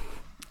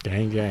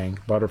 Gang, gang,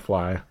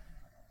 butterfly.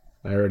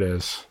 There it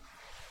is.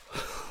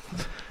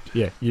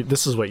 Yeah,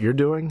 this is what you're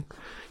doing.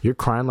 You're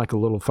crying like a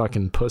little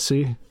fucking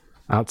pussy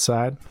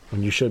outside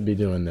when you should be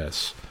doing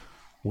this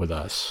with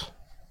us,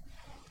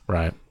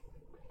 right?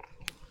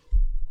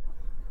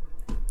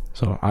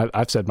 So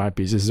I've said my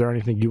piece. Is there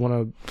anything you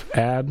want to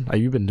add?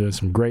 You've been doing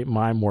some great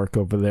mime work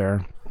over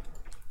there,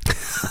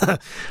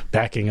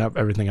 backing up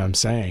everything I'm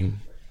saying,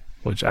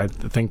 which I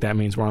think that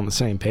means we're on the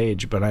same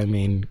page. But I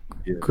mean,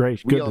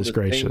 great, goodness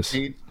gracious.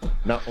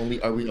 Not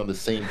only are we on the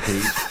same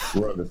page,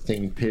 we're on the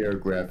same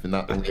paragraph. And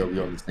not only are we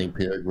on the same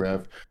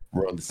paragraph,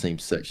 we're on the same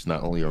section.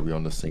 Not only are we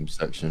on the same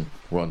section,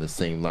 we're on the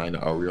same line.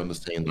 Are we on the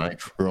same line?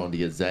 We're on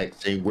the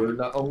exact same word.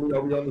 Not only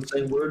are we on the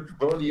same word,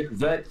 we're on the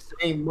exact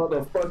same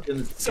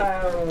motherfucking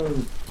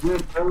sound. We're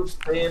both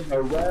saying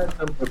harass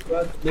and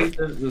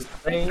procrastination at the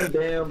same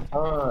damn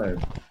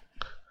time.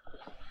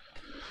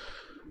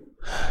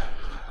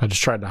 I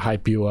just tried to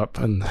hype you up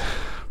in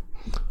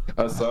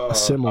a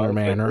similar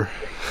manner.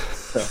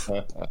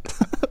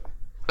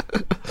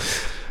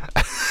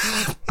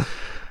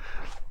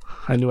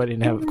 I knew I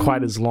didn't have it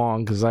quite as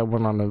long because I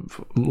went on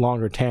a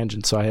longer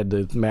tangent, so I had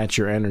to match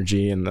your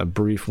energy in the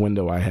brief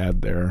window I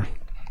had there.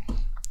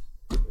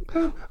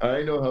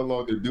 I know how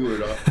long to do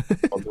it.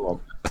 I'll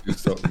do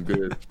something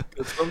good.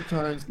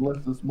 Sometimes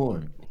less is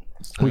more.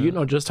 Well, you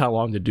know just how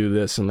long to do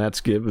this, and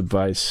that's give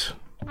advice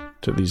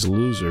to these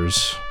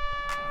losers.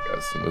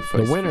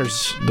 The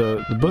winners,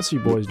 the Bussy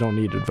Boys don't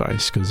need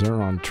advice because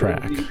they're on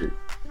track.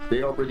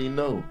 They already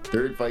know.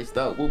 They're advised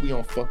out. We'll be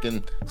on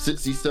fucking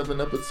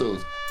 67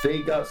 episodes.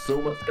 They got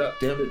so much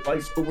goddamn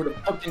advice over the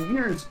fucking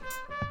years.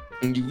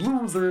 And you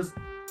losers,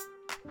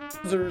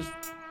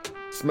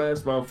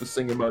 smash mouth for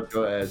singing about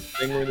your ass.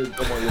 Finger in his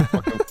dumb on your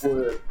fucking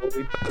forehead,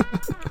 buddy.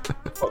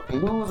 Fucking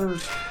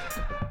losers.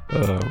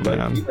 Oh,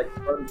 man. Like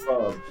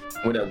SpongeBob,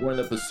 when that one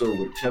episode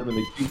with Kevin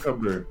the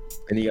Cucumber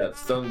and he got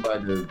stung by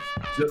the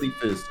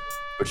jellyfish,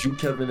 but you,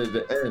 Kevin, at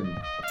the end,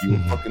 you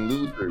a fucking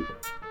loser.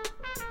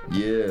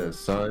 Yeah,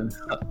 son.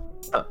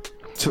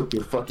 Took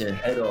your fucking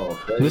head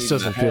off.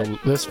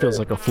 This feels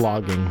like a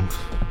flogging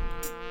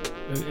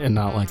and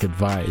not like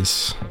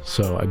advice.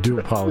 So I do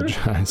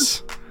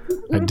apologize.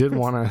 I did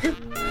want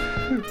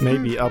to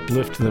maybe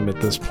uplift them at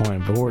this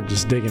point, but we're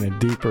just digging a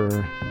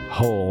deeper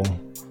hole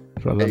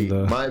for them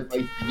to... My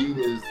advice to you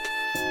is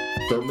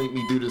don't make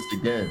me do this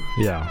again.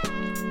 Yeah.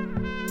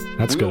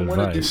 That's good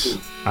advice.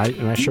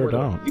 I sure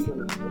don't.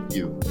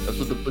 That's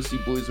what the Bussy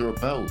Boys are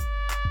about.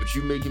 But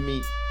you making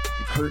me...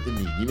 You're hurting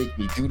me. You make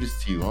me do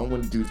this to you. I don't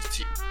want to do this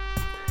to you.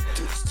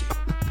 Do this to you.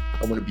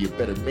 I want to be a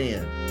better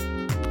man.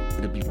 I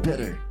want to be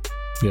better.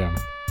 Yeah.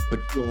 But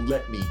you don't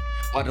let me.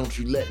 Why don't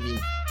you let me?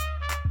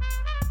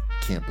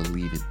 Can't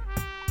believe it.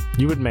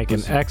 You would make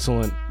an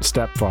excellent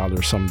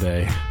stepfather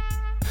someday.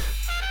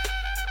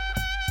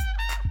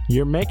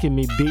 You're making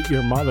me beat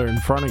your mother in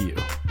front of you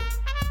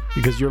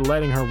because you're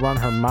letting her run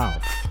her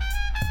mouth.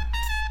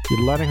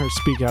 You're letting her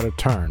speak out of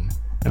turn.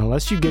 And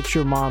unless you get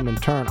your mom in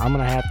turn, I'm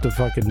going to have to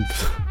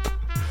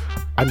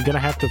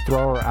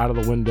throw her out of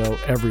the window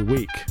every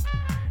week.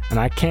 And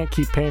I can't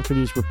keep paying for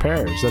these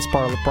repairs. That's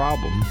part of the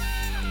problem.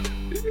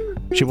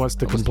 She wants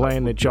to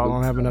complain that y'all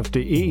don't have enough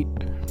to eat.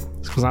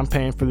 It's because I'm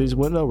paying for these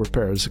window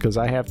repairs because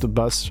I have to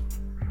bust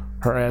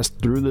her ass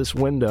through this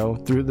window,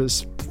 through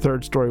this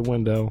third-story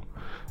window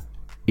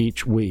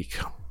each week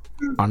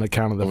on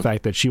account of the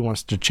fact that she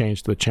wants to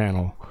change the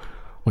channel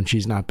when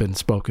she's not been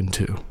spoken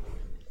to.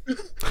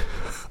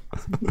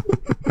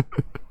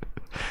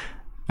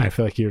 I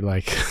feel like you're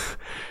right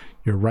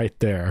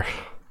there.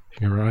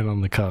 You're right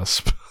on the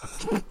cusp.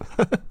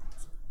 Have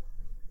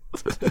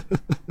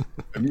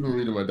you been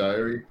reading my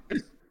diary?